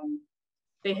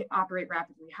 They operate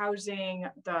rapid rehousing,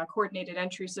 the coordinated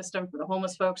entry system for the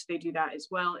homeless folks. They do that as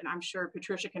well. And I'm sure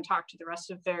Patricia can talk to the rest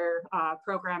of their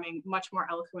programming much more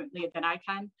eloquently than I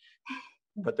can.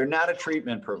 But they're not a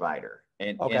treatment provider.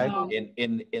 And okay.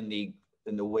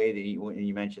 in the way that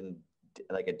you mentioned,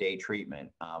 like a day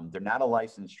treatment, they're not a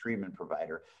licensed treatment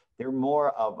provider. They're more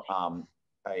of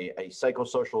a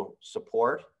psychosocial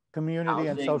support, community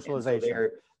and socialization.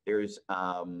 And so there's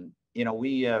you know,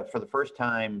 we for the first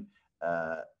time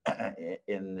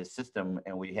in the system,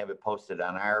 and we have it posted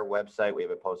on our website, we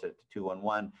have it posted to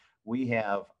 211, we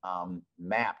have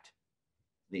mapped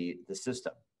the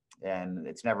system, and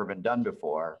it's never been done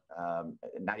before,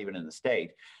 not even in the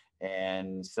state.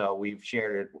 And so we've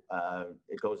shared it.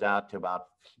 It goes out to about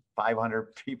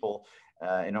 500 people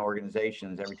in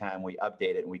organizations every time we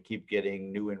update it, and we keep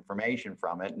getting new information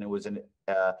from it. And it was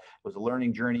a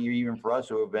learning journey even for us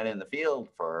who have been in the field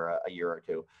for a year or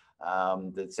two,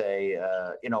 that say,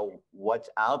 you know, what's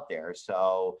out there.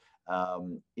 So,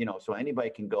 you know, so anybody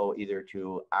can go either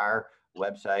to our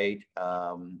website,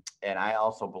 and I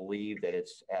also believe that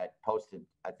it's posted,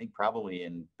 I think probably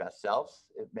in Best Selves,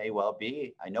 it may well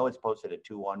be. I know it's posted at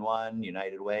 211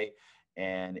 United Way,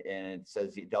 and it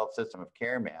says the Adult System of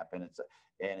Care Map, and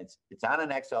it's on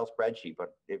an Excel spreadsheet.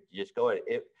 But if you just go,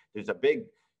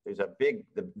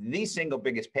 the single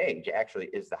biggest page actually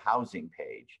is the housing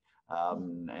page.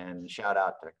 And shout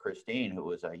out to Christine, who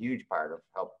was a huge part of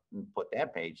helping put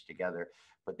that page together.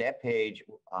 But that page,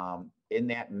 in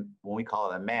that, when we call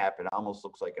it a map, it almost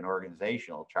looks like an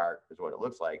organizational chart is what it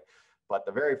looks like. But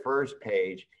the very first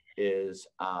page is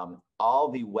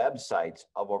all the websites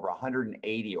of over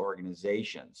 180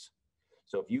 organizations.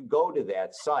 So if you go to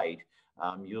that site,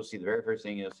 you'll see the very first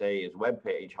thing it'll say is web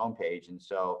page, homepage. And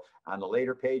so on the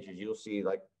later pages, you'll see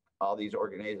like all these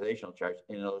organizational charts,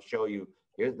 and it'll show you,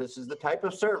 here, this is the type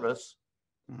of service.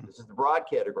 This is the broad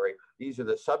category. These are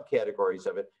the subcategories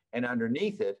of it. And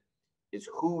underneath it is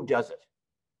who does it.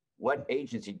 What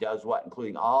agency does what,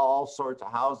 including all sorts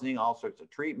of housing, all sorts of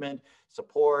treatment,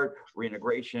 support,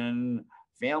 reintegration,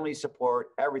 family support,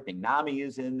 everything. NAMI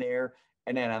is in there.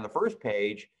 And then on the first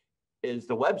page is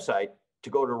the website to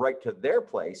go to right to their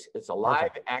place. It's a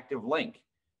live active link.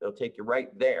 They'll take you right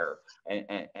there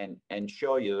and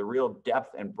show you the real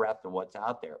depth and breadth of what's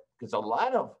out there. Because a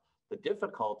lot of the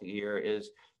difficulty here is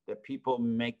that people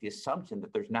make the assumption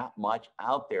that there's not much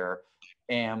out there,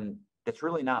 and that's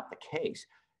really not the case.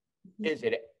 Is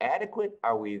it adequate?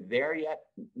 Are we there yet?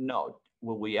 No.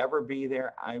 Will we ever be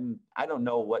there? I don't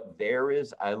know what there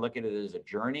is. I look at it as a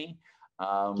journey,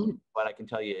 but I can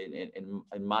tell you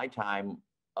in my time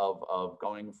of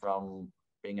going from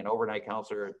being an overnight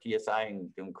counselor at TSI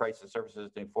and doing crisis services,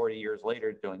 doing 40 years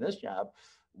later doing this job,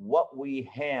 what we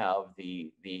have,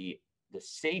 the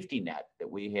safety net that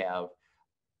we have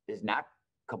is not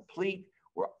complete.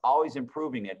 We're always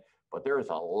improving it, but there is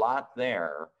a lot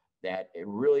there that it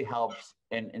really helps.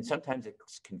 And sometimes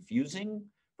it's confusing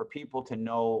for people to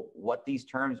know what these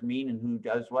terms mean and who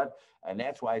does what. And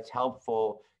that's why it's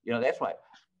helpful. You know, that's why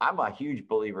I'm a huge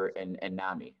believer in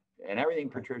NAMI. And everything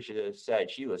Patricia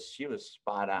said, she was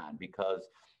spot on, because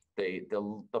the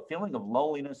feeling of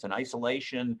loneliness and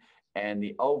isolation and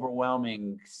the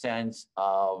overwhelming sense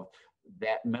of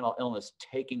that mental illness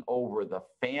taking over the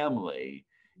family,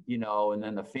 you know, and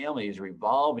then the family is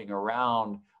revolving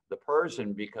around the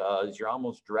person because you're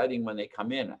almost dreading when they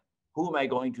come in. Who am I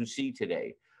going to see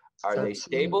today? Are they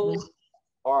stable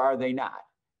or are they not?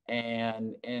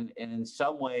 And in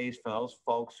some ways, for those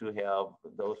folks who have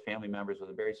those family members with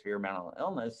a very severe mental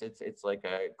illness, it's like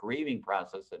a grieving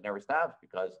process that never stops,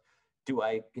 because do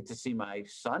I get to see my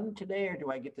son today, or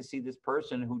do I get to see this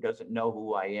person who doesn't know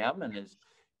who I am and is,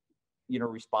 you know,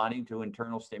 responding to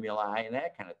internal stimuli and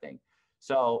that kind of thing?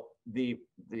 So the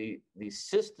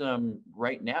system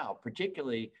right now,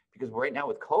 particularly because right now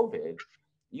with COVID,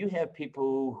 you have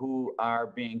people who are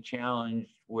being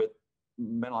challenged with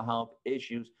mental health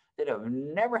issues that have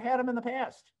never had them in the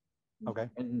past. Okay.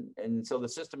 And so the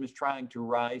system is trying to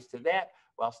rise to that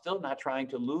while still not trying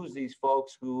to lose these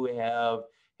folks who have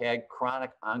had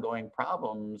chronic ongoing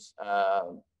problems,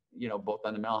 you know, both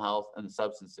on the mental health and the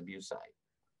substance abuse side.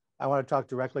 I want to talk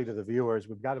directly to the viewers.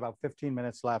 We've got about 15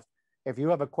 minutes left. If you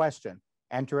have a question,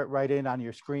 enter it right in on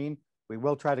your screen. We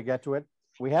will try to get to it.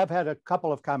 We have had a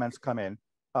couple of comments come in.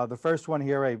 The first one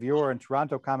here, a viewer in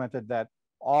Toronto commented that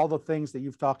all the things that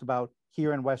you've talked about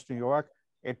here in West New York,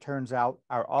 it turns out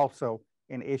are also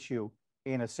an issue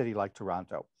in a city like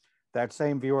Toronto. That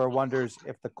same viewer wonders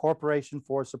if the Corporation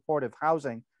for Supportive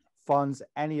Housing funds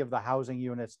any of the housing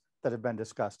units that have been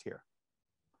discussed here.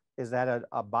 Is that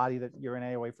a body that you're in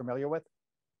any way familiar with?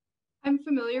 I'm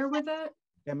familiar with it.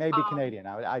 It may be Canadian,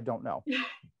 I don't know.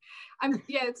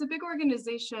 Yeah, it's a big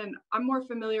organization. I'm more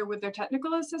familiar with their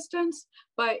technical assistance,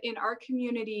 but in our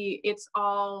community, it's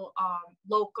all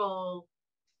local.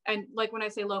 And like when I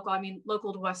say local, I mean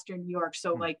local to Western New York.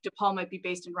 So like DePaul might be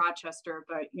based in Rochester,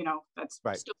 but you know, that's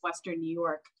still Western New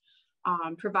York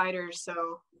providers.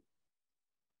 So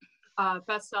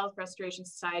Best South Restoration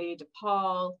Society,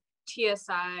 DePaul,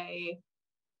 TSI,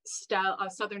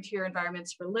 Southern Tier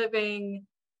Environments for Living,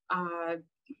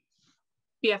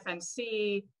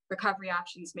 BFNC, Recovery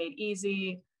Options Made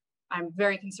Easy. I'm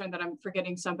very concerned that I'm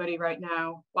forgetting somebody right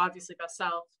now. Well, obviously Best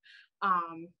South.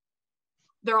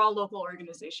 They're all local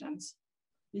organizations.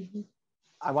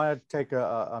 I want to take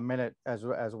a minute as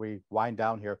we wind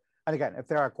down here. And again, if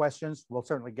there are questions, we'll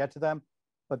certainly get to them.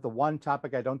 But the one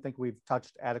topic I don't think we've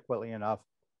touched adequately enough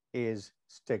is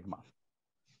stigma.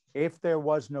 If there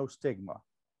was no stigma,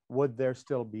 would there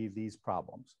still be these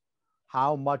problems?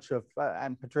 How much of,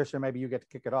 and Patricia, maybe you get to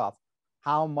kick it off,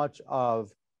 how much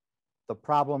of the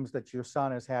problems that your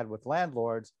son has had with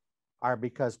landlords are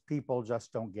because people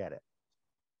just don't get it?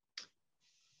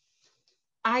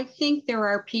 I think there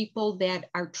are people that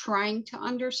are trying to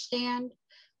understand,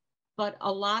 but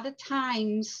a lot of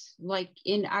times, like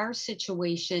in our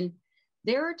situation,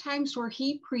 there are times where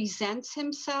he presents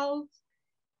himself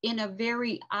in a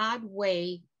very odd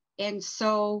way. And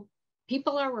so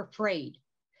people are afraid.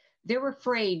 They're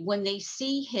afraid when they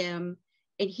see him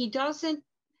and he doesn't,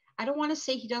 I don't want to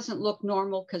say he doesn't look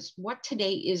normal because what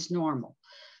today is normal,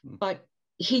 but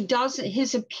he doesn't,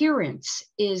 his appearance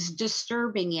is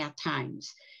disturbing at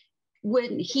times.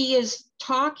 When he is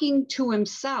talking to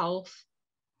himself,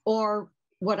 or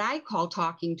what I call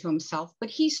talking to himself,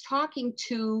 but he's talking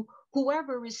to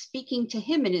whoever is speaking to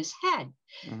him in his head.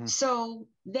 So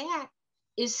that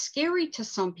is scary to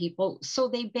some people. So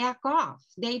they back off.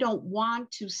 They don't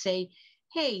want to say,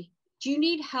 hey, do you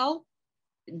need help?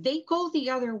 They go the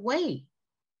other way.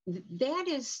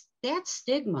 That's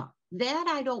stigma. That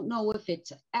I don't know if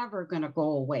it's ever going to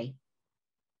go away.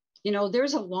 You know,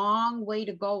 there's a long way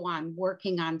to go on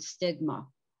working on stigma.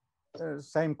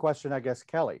 Same question, I guess,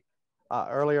 Kelly.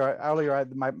 Earlier,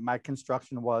 my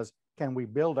construction was, can we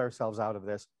build ourselves out of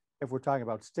this? If we're talking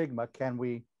about stigma, can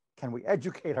we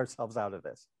educate ourselves out of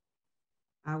this?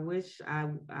 I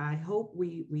hope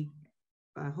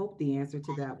I hope the answer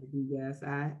to that would be yes.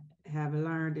 I have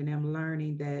learned and am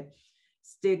learning that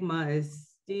stigma is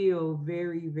still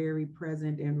very, very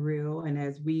present and real. And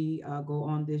as we go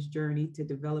on this journey to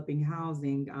developing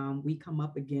housing, we come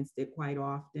up against it quite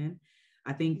often.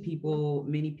 I think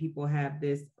many people have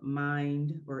this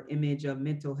mind or image of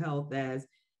mental health as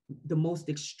the most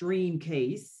extreme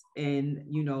case, and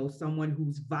you know, someone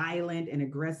who's violent and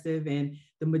aggressive, and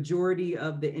the majority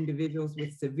of the individuals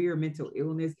with severe mental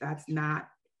illness, that's not,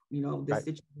 you know, the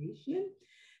situation.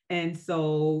 And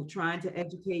so trying to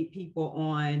educate people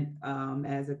on,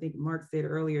 as I think Mark said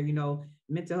earlier, you know,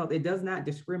 mental health, it does not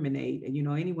discriminate, and you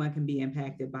know, anyone can be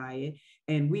impacted by it.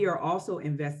 And we are also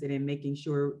invested in making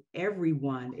sure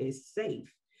everyone is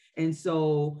safe. And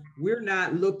so we're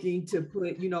not looking to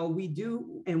put, you know, we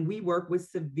do, and we work with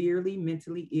severely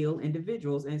mentally ill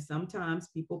individuals. And sometimes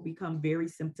people become very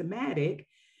symptomatic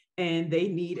and they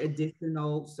need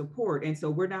additional support. And so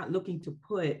we're not looking to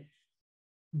put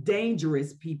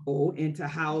dangerous people into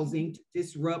housing to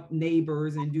disrupt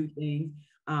neighbors and do things.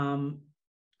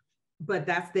 But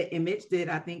that's the image that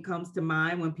I think comes to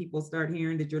mind when people start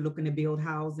hearing that you're looking to build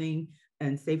housing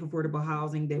and safe, affordable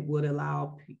housing that would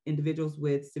allow individuals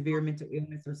with severe mental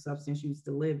illness or substance use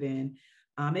to live in.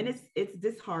 And it's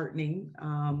disheartening.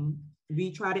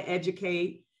 We try to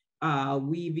educate.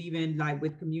 We've even, like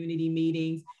with community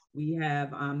meetings, we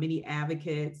have many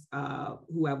advocates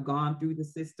who have gone through the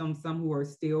system, some who are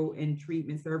still in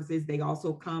treatment services. They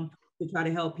also come to try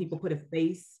to help people put a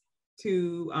face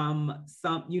to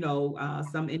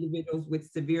some individuals with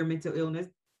severe mental illness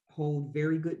hold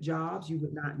very good jobs you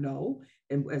would not know,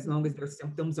 and as long as their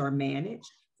symptoms are managed.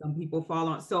 Some people fall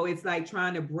on, so it's like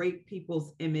trying to break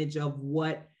people's image of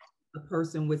what a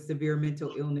person with severe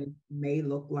mental illness may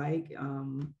look like.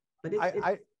 But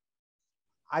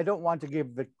I don't want to give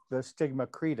the stigma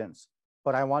credence,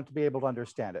 but I want to be able to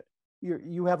understand it.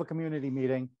 you have a community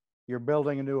meeting, you're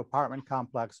building a new apartment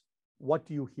complex. What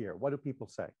do you hear? What do people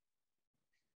say?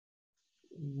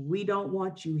 We don't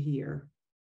want you here.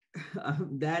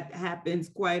 That happens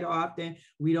quite often.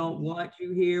 We don't want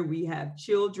you here. We have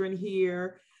children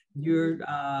here. You're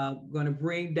going to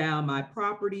bring down my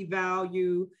property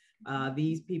value.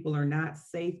 These people are not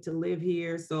safe to live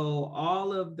here. So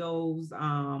all of those,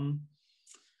 I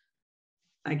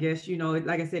guess, you know,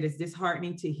 like I said, it's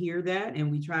disheartening to hear that.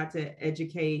 And we try to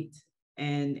educate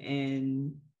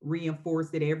and reinforce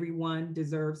that everyone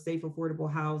deserves safe,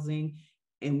 affordable housing.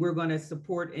 And we're going to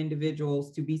support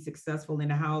individuals to be successful in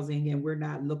the housing. And we're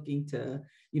not looking to,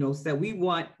 you know, so we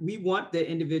want the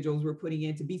individuals we're putting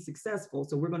in to be successful.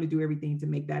 So we're going to do everything to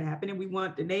make that happen. And we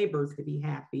want the neighbors to be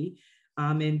happy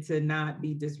and to not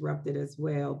be disrupted as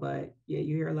well. But yeah,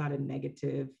 you hear a lot of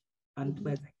negative,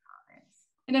 unpleasant comments.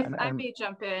 And if I may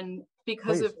jump in,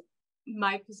 because please. of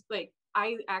my, like,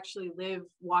 I actually live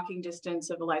walking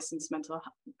distance of a licensed mental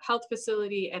health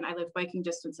facility, and I live biking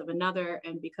distance of another.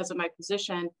 And because of my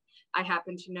position, I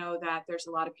happen to know that there's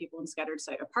a lot of people in scattered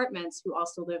site apartments who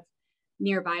also live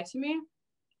nearby to me.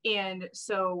 And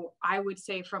so I would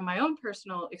say from my own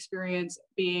personal experience,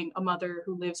 being a mother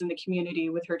who lives in the community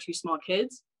with her 2 small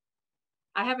kids,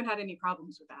 I haven't had any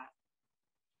problems with that.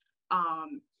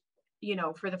 You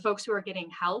know, for the folks who are getting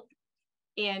help,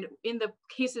 and in the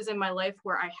cases in my life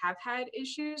where I have had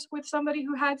issues with somebody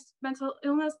who had mental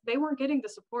illness, they weren't getting the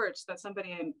supports that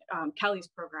somebody in Kelly's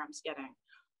program's getting,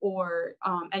 or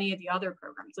any of the other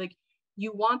programs. Like,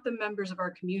 you want the members of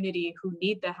our community who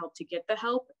need the help to get the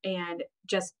help, and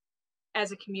just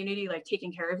as a community, like,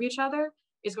 taking care of each other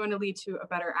is going to lead to a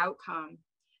better outcome.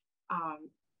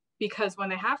 Because when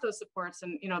they have those supports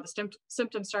and, you know, the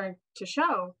symptoms starting to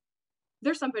show,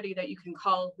 there's somebody that you can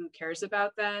call who cares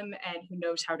about them and who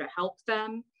knows how to help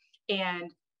them.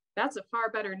 And that's a far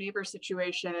better neighbor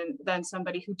situation than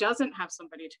somebody who doesn't have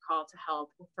somebody to call to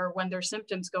help, for when their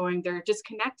symptoms going, they're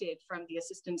disconnected from the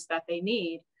assistance that they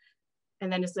need.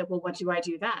 And then it's like, well, what do I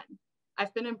do then?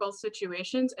 I've been in both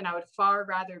situations, and I would far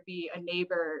rather be a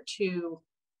neighbor to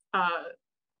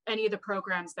any of the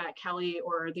programs that Kelly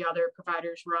or the other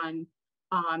providers run.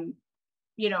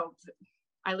 You know,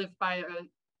 I live by a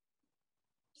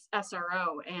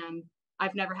SRO, and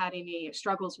I've never had any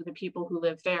struggles with the people who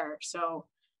live there. So,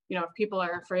 you know, if people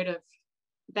are afraid of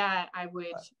that, I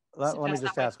would let me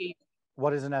just ask,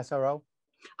 what is an SRO?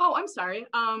 Oh, I'm sorry.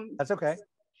 That's okay.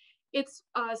 It's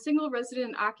a single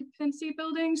resident occupancy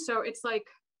building. So it's like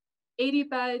 80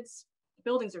 beds. The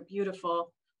buildings are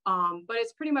beautiful. But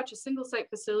it's pretty much a single site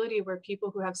facility where people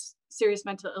who have serious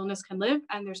mental illness can live,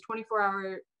 and there's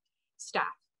 24-hour staff.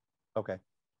 Okay.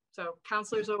 So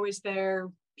counselors always there,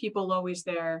 people always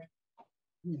there.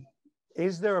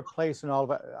 Is there a place in all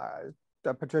of it?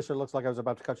 Patricia, looks like I was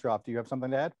about to cut you off. Do you have something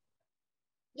to add?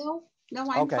 No,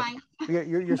 I'm fine.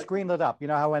 Your screen lit up. You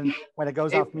know how when it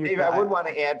goes off mute. Dave, I would want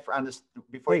to add on this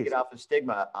before you get off of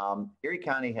stigma. Erie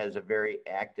County has a very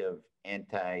active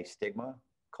anti-stigma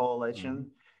coalition.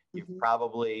 Mm-hmm. You've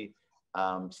probably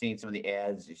seen some of the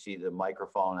ads. You see the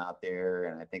microphone out there,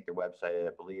 and I think their website,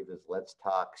 I believe, is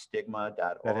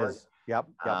letstalkstigma.org. That is, yep.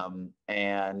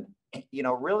 And, you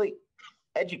know, really,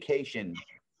 education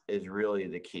is really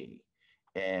the key.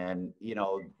 And, you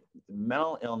know,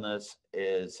 mental illness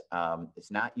is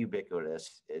it's not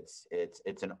ubiquitous.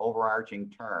 It's an overarching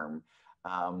term,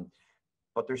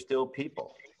 but they're still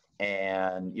people.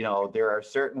 And, you know, there are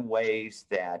certain ways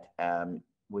that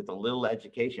with a little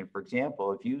education, for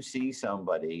example, if you see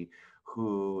somebody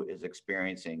who is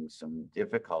experiencing some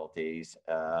difficulties,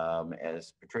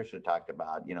 as Patricia talked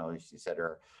about, you know, she said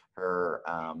her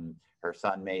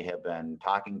son may have been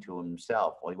talking to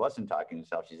himself. Well, he wasn't talking to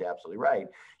himself. She's absolutely right.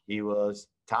 He was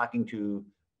talking to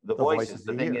the voices.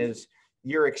 The thing is,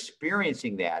 you're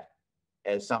experiencing that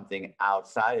as something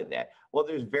outside of that. Well,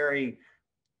 there's very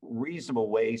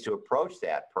reasonable ways to approach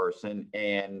that person.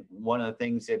 And one of the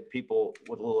things that people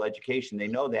with a little education, they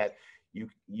know that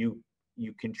you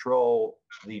control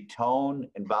the tone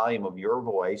and volume of your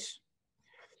voice.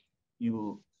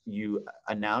 You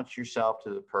announce yourself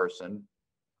to the person,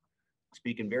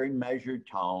 speak in very measured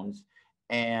tones,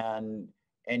 and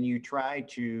you try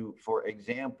to, for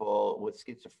example, with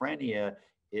schizophrenia,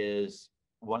 is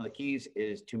one of the keys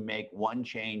is to make one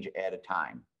change at a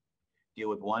time. Deal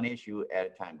with one issue at a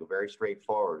time. Go very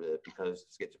straightforward, because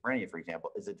schizophrenia, for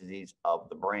example, is a disease of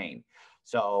the brain.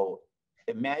 So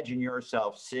imagine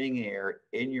yourself sitting here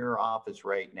in your office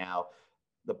right now.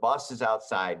 The bus is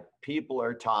outside. People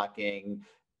are talking.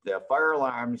 The fire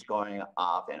alarm's going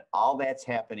off, and all that's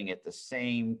happening at the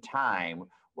same time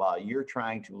while you're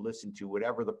trying to listen to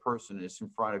whatever the person is in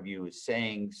front of you is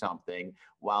saying something,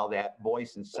 while that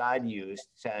voice inside you is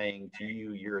saying to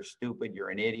you, you're stupid,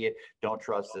 you're an idiot, don't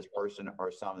trust this person,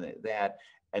 or something like that,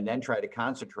 and then try to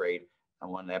concentrate on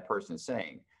what that person is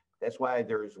saying. That's why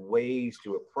there's ways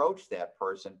to approach that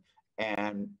person,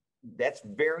 and that's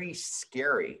very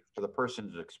scary for the person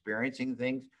who's experiencing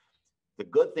things. The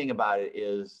good thing about it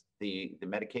is the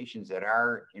medications that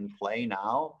are in play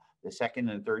now, the second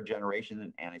and third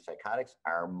generation antipsychotics,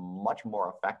 are much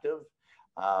more effective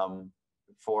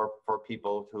for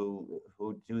people who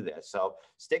do this. So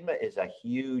stigma is a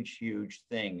huge, huge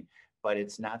thing, but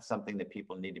it's not something that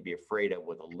people need to be afraid of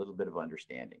with a little bit of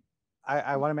understanding.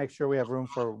 I want to make sure we have room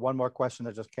for one more question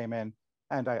that just came in,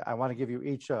 and I want to give you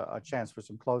each a chance for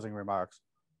some closing remarks.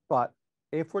 But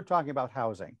if we're talking about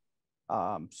housing,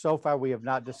 so far we have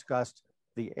not discussed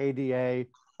the ADA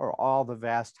or all the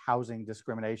vast housing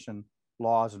discrimination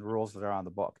laws and rules that are on the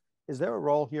book. Is there a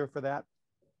role here for that?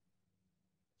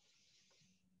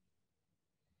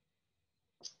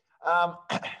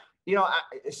 You know,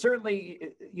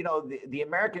 certainly, you know, the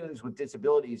Americans with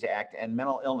Disabilities Act and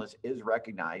mental illness is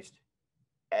recognized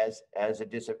as a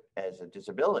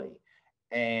disability.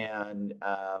 And,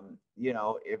 you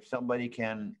know, if somebody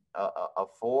can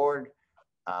afford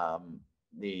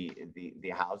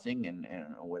the housing and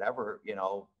whatever, you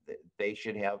know, they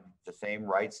should have the same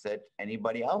rights that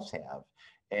anybody else have.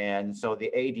 And so the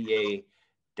ADA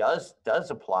does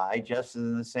apply just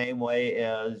in the same way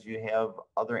as you have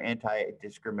other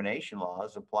anti-discrimination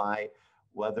laws apply,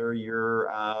 whether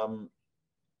you're,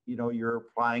 you know, you're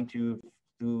applying to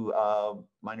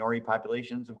minority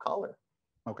populations of color.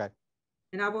 Okay.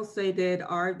 And I will say that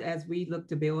as we look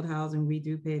to build housing, we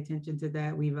do pay attention to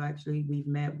that. We've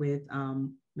met with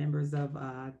members of,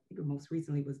 most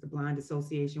recently was the Blind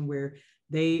Association, where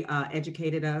they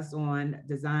educated us on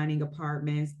designing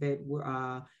apartments that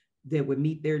would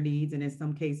meet their needs. And in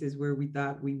some cases where we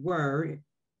thought we were,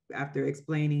 after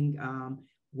explaining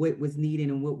what was needed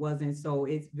and what wasn't. So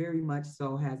it's very much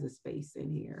so has a space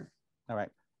in here. All right.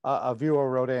 A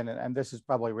viewer wrote in, and this is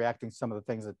probably reacting to some of the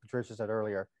things that Patricia said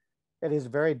earlier. It is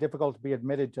very difficult to be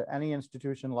admitted to any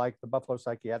institution like the Buffalo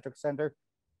Psychiatric Center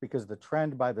because the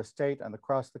trend by the state and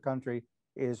across the country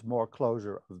is more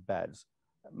closure of beds.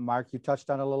 Mark, you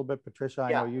touched on it a little bit. Patricia,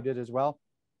 I know you did as well.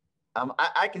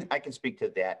 I can speak to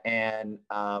that, and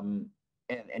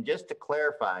just to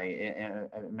clarify, and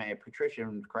may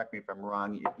Patricia correct me if I'm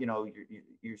wrong. You know,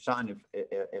 your son,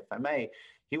 if I may,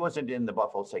 he wasn't in the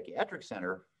Buffalo Psychiatric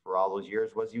Center for all those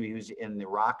years, was he? He was in the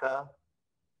RACA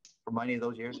for many of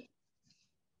those years.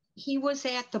 He was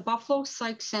at the Buffalo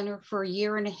Psych Center for a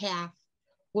year and a half,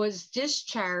 was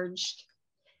discharged,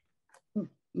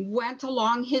 went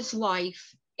along his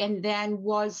life, and then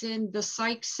was in the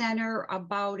psych center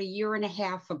about a year and a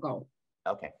half ago.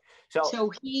 Okay. So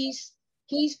he's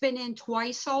been in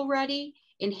twice already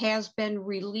and has been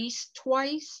released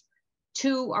twice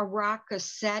to a RACA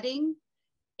setting.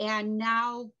 And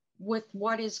now with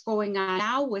what is going on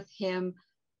now with him,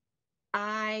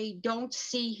 I don't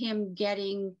see him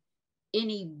getting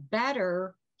any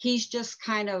better. He's just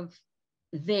kind of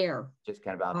there. Just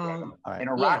kind of out there. Right. And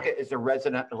a RACA is a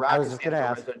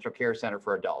residential care center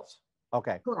for adults.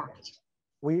 Okay. Correct.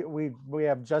 We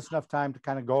have just enough time to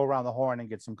kind of go around the horn and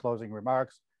get some closing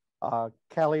remarks.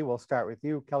 Kelly, we'll start with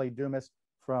you. Kelly Dumas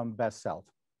from Best Self.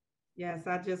 Yes,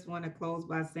 I just want to close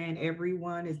by saying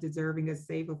everyone is deserving of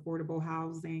safe, affordable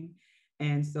housing.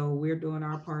 And so we're doing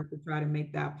our part to try to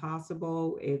make that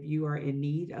possible. If you are in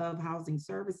need of housing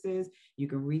services, you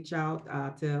can reach out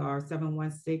to our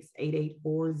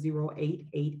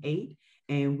 716-884-0888,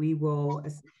 and we will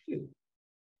assist you.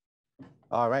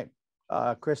 All right.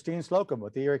 Christine Slocum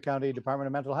with the Erie County Department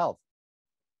of Mental Health.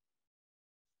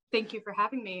 Thank you for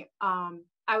having me.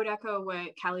 I would echo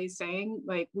what Kelly's saying.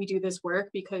 Like, we do this work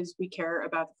because we care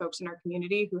about the folks in our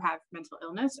community who have mental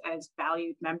illness as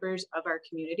valued members of our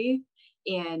community.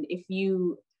 And if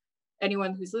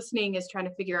anyone who's listening is trying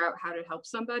to figure out how to help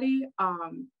somebody,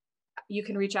 you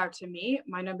can reach out to me.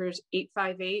 My number is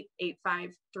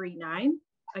 858-8539.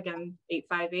 Again,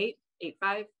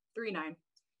 858-8539.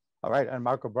 All right. And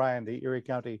Mark O'Brien, the Erie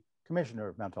County Commissioner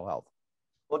of Mental Health.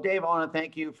 Well, Dave, I want to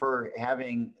thank you for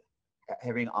having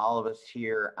all of us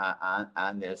here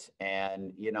on this.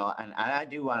 And, you know, and I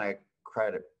do want to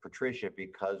credit Patricia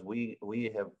because we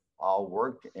have all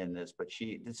worked in this, but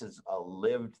this is a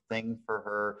lived thing for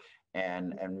her.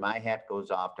 And my hat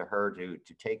goes off to her to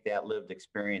take that lived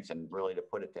experience and really to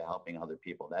put it to helping other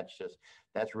people. That's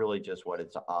really just what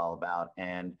it's all about.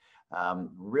 And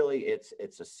really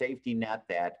it's a safety net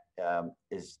that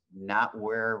is not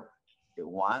where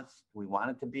we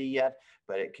want it to be yet,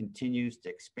 but it continues to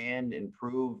expand,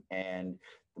 improve, and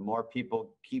the more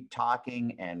people keep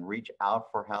talking and reach out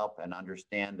for help and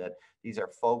understand that these are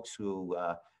folks who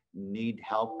need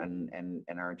help and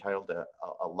are entitled to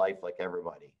a life like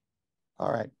everybody.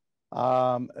 All right.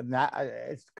 Now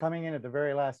it's coming in at the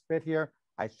very last bit here.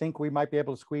 I think we might be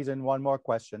able to squeeze in one more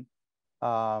question.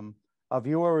 A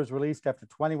viewer was released after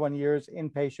 21 years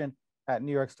inpatient at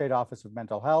New York State Office of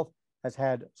Mental Health, has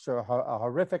had a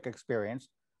horrific experience,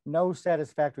 no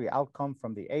satisfactory outcome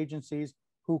from the agencies.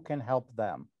 Who can help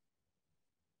them?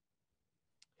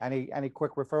 Any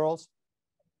quick referrals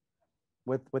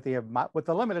with the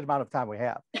limited amount of time we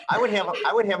have? I would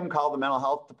have them call the mental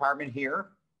health department here.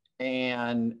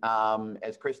 And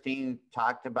as Christine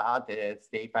talked about, it's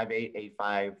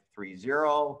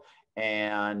 858-8530.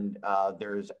 And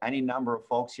there's any number of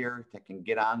folks here that can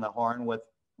get on the horn with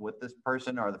this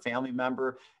person or the family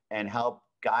member and help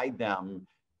guide them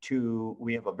to,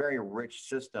 we have a very rich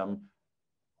system,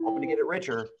 hoping to get it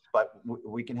richer, but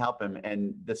we can help them.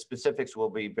 And the specifics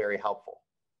will be very helpful.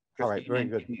 Christine, all right, very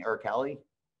good. Or Kelly?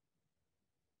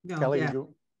 No, Kelly, yeah.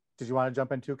 did you want to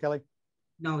jump in too, Kelly?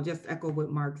 No, just echo what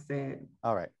Mark said.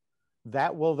 All right.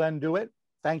 That will then do it.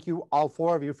 Thank you, all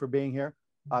four of you, for being here.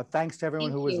 Thanks to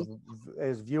everyone who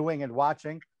is viewing and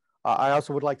watching. I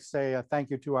also would like to say thank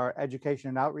you to our Education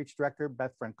and Outreach Director,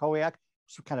 Beth Frankowiak.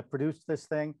 She kind of produced this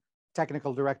thing.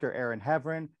 Technical Director, Aaron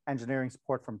Heverin. Engineering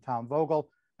support from Tom Vogel.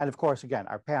 And of course, again,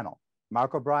 our panel,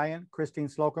 Mark O'Brien, Christine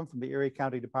Slocum from the Erie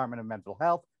County Department of Mental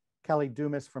Health, Kelly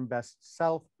Dumas from Best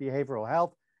Self Behavioral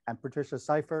Health, and Patricia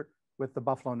Seifert with the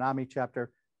Buffalo NAMI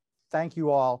chapter. Thank you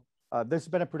all. This has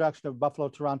been a production of Buffalo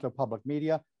Toronto Public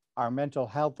Media. Our mental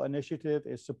health initiative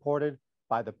is supported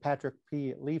by the Patrick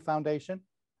P. Lee Foundation.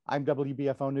 I'm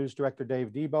WBFO News Director Dave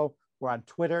Debo. We're on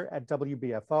Twitter at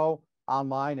WBFO,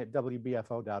 online at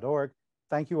WBFO.org.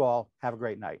 Thank you all. Have a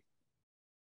great night.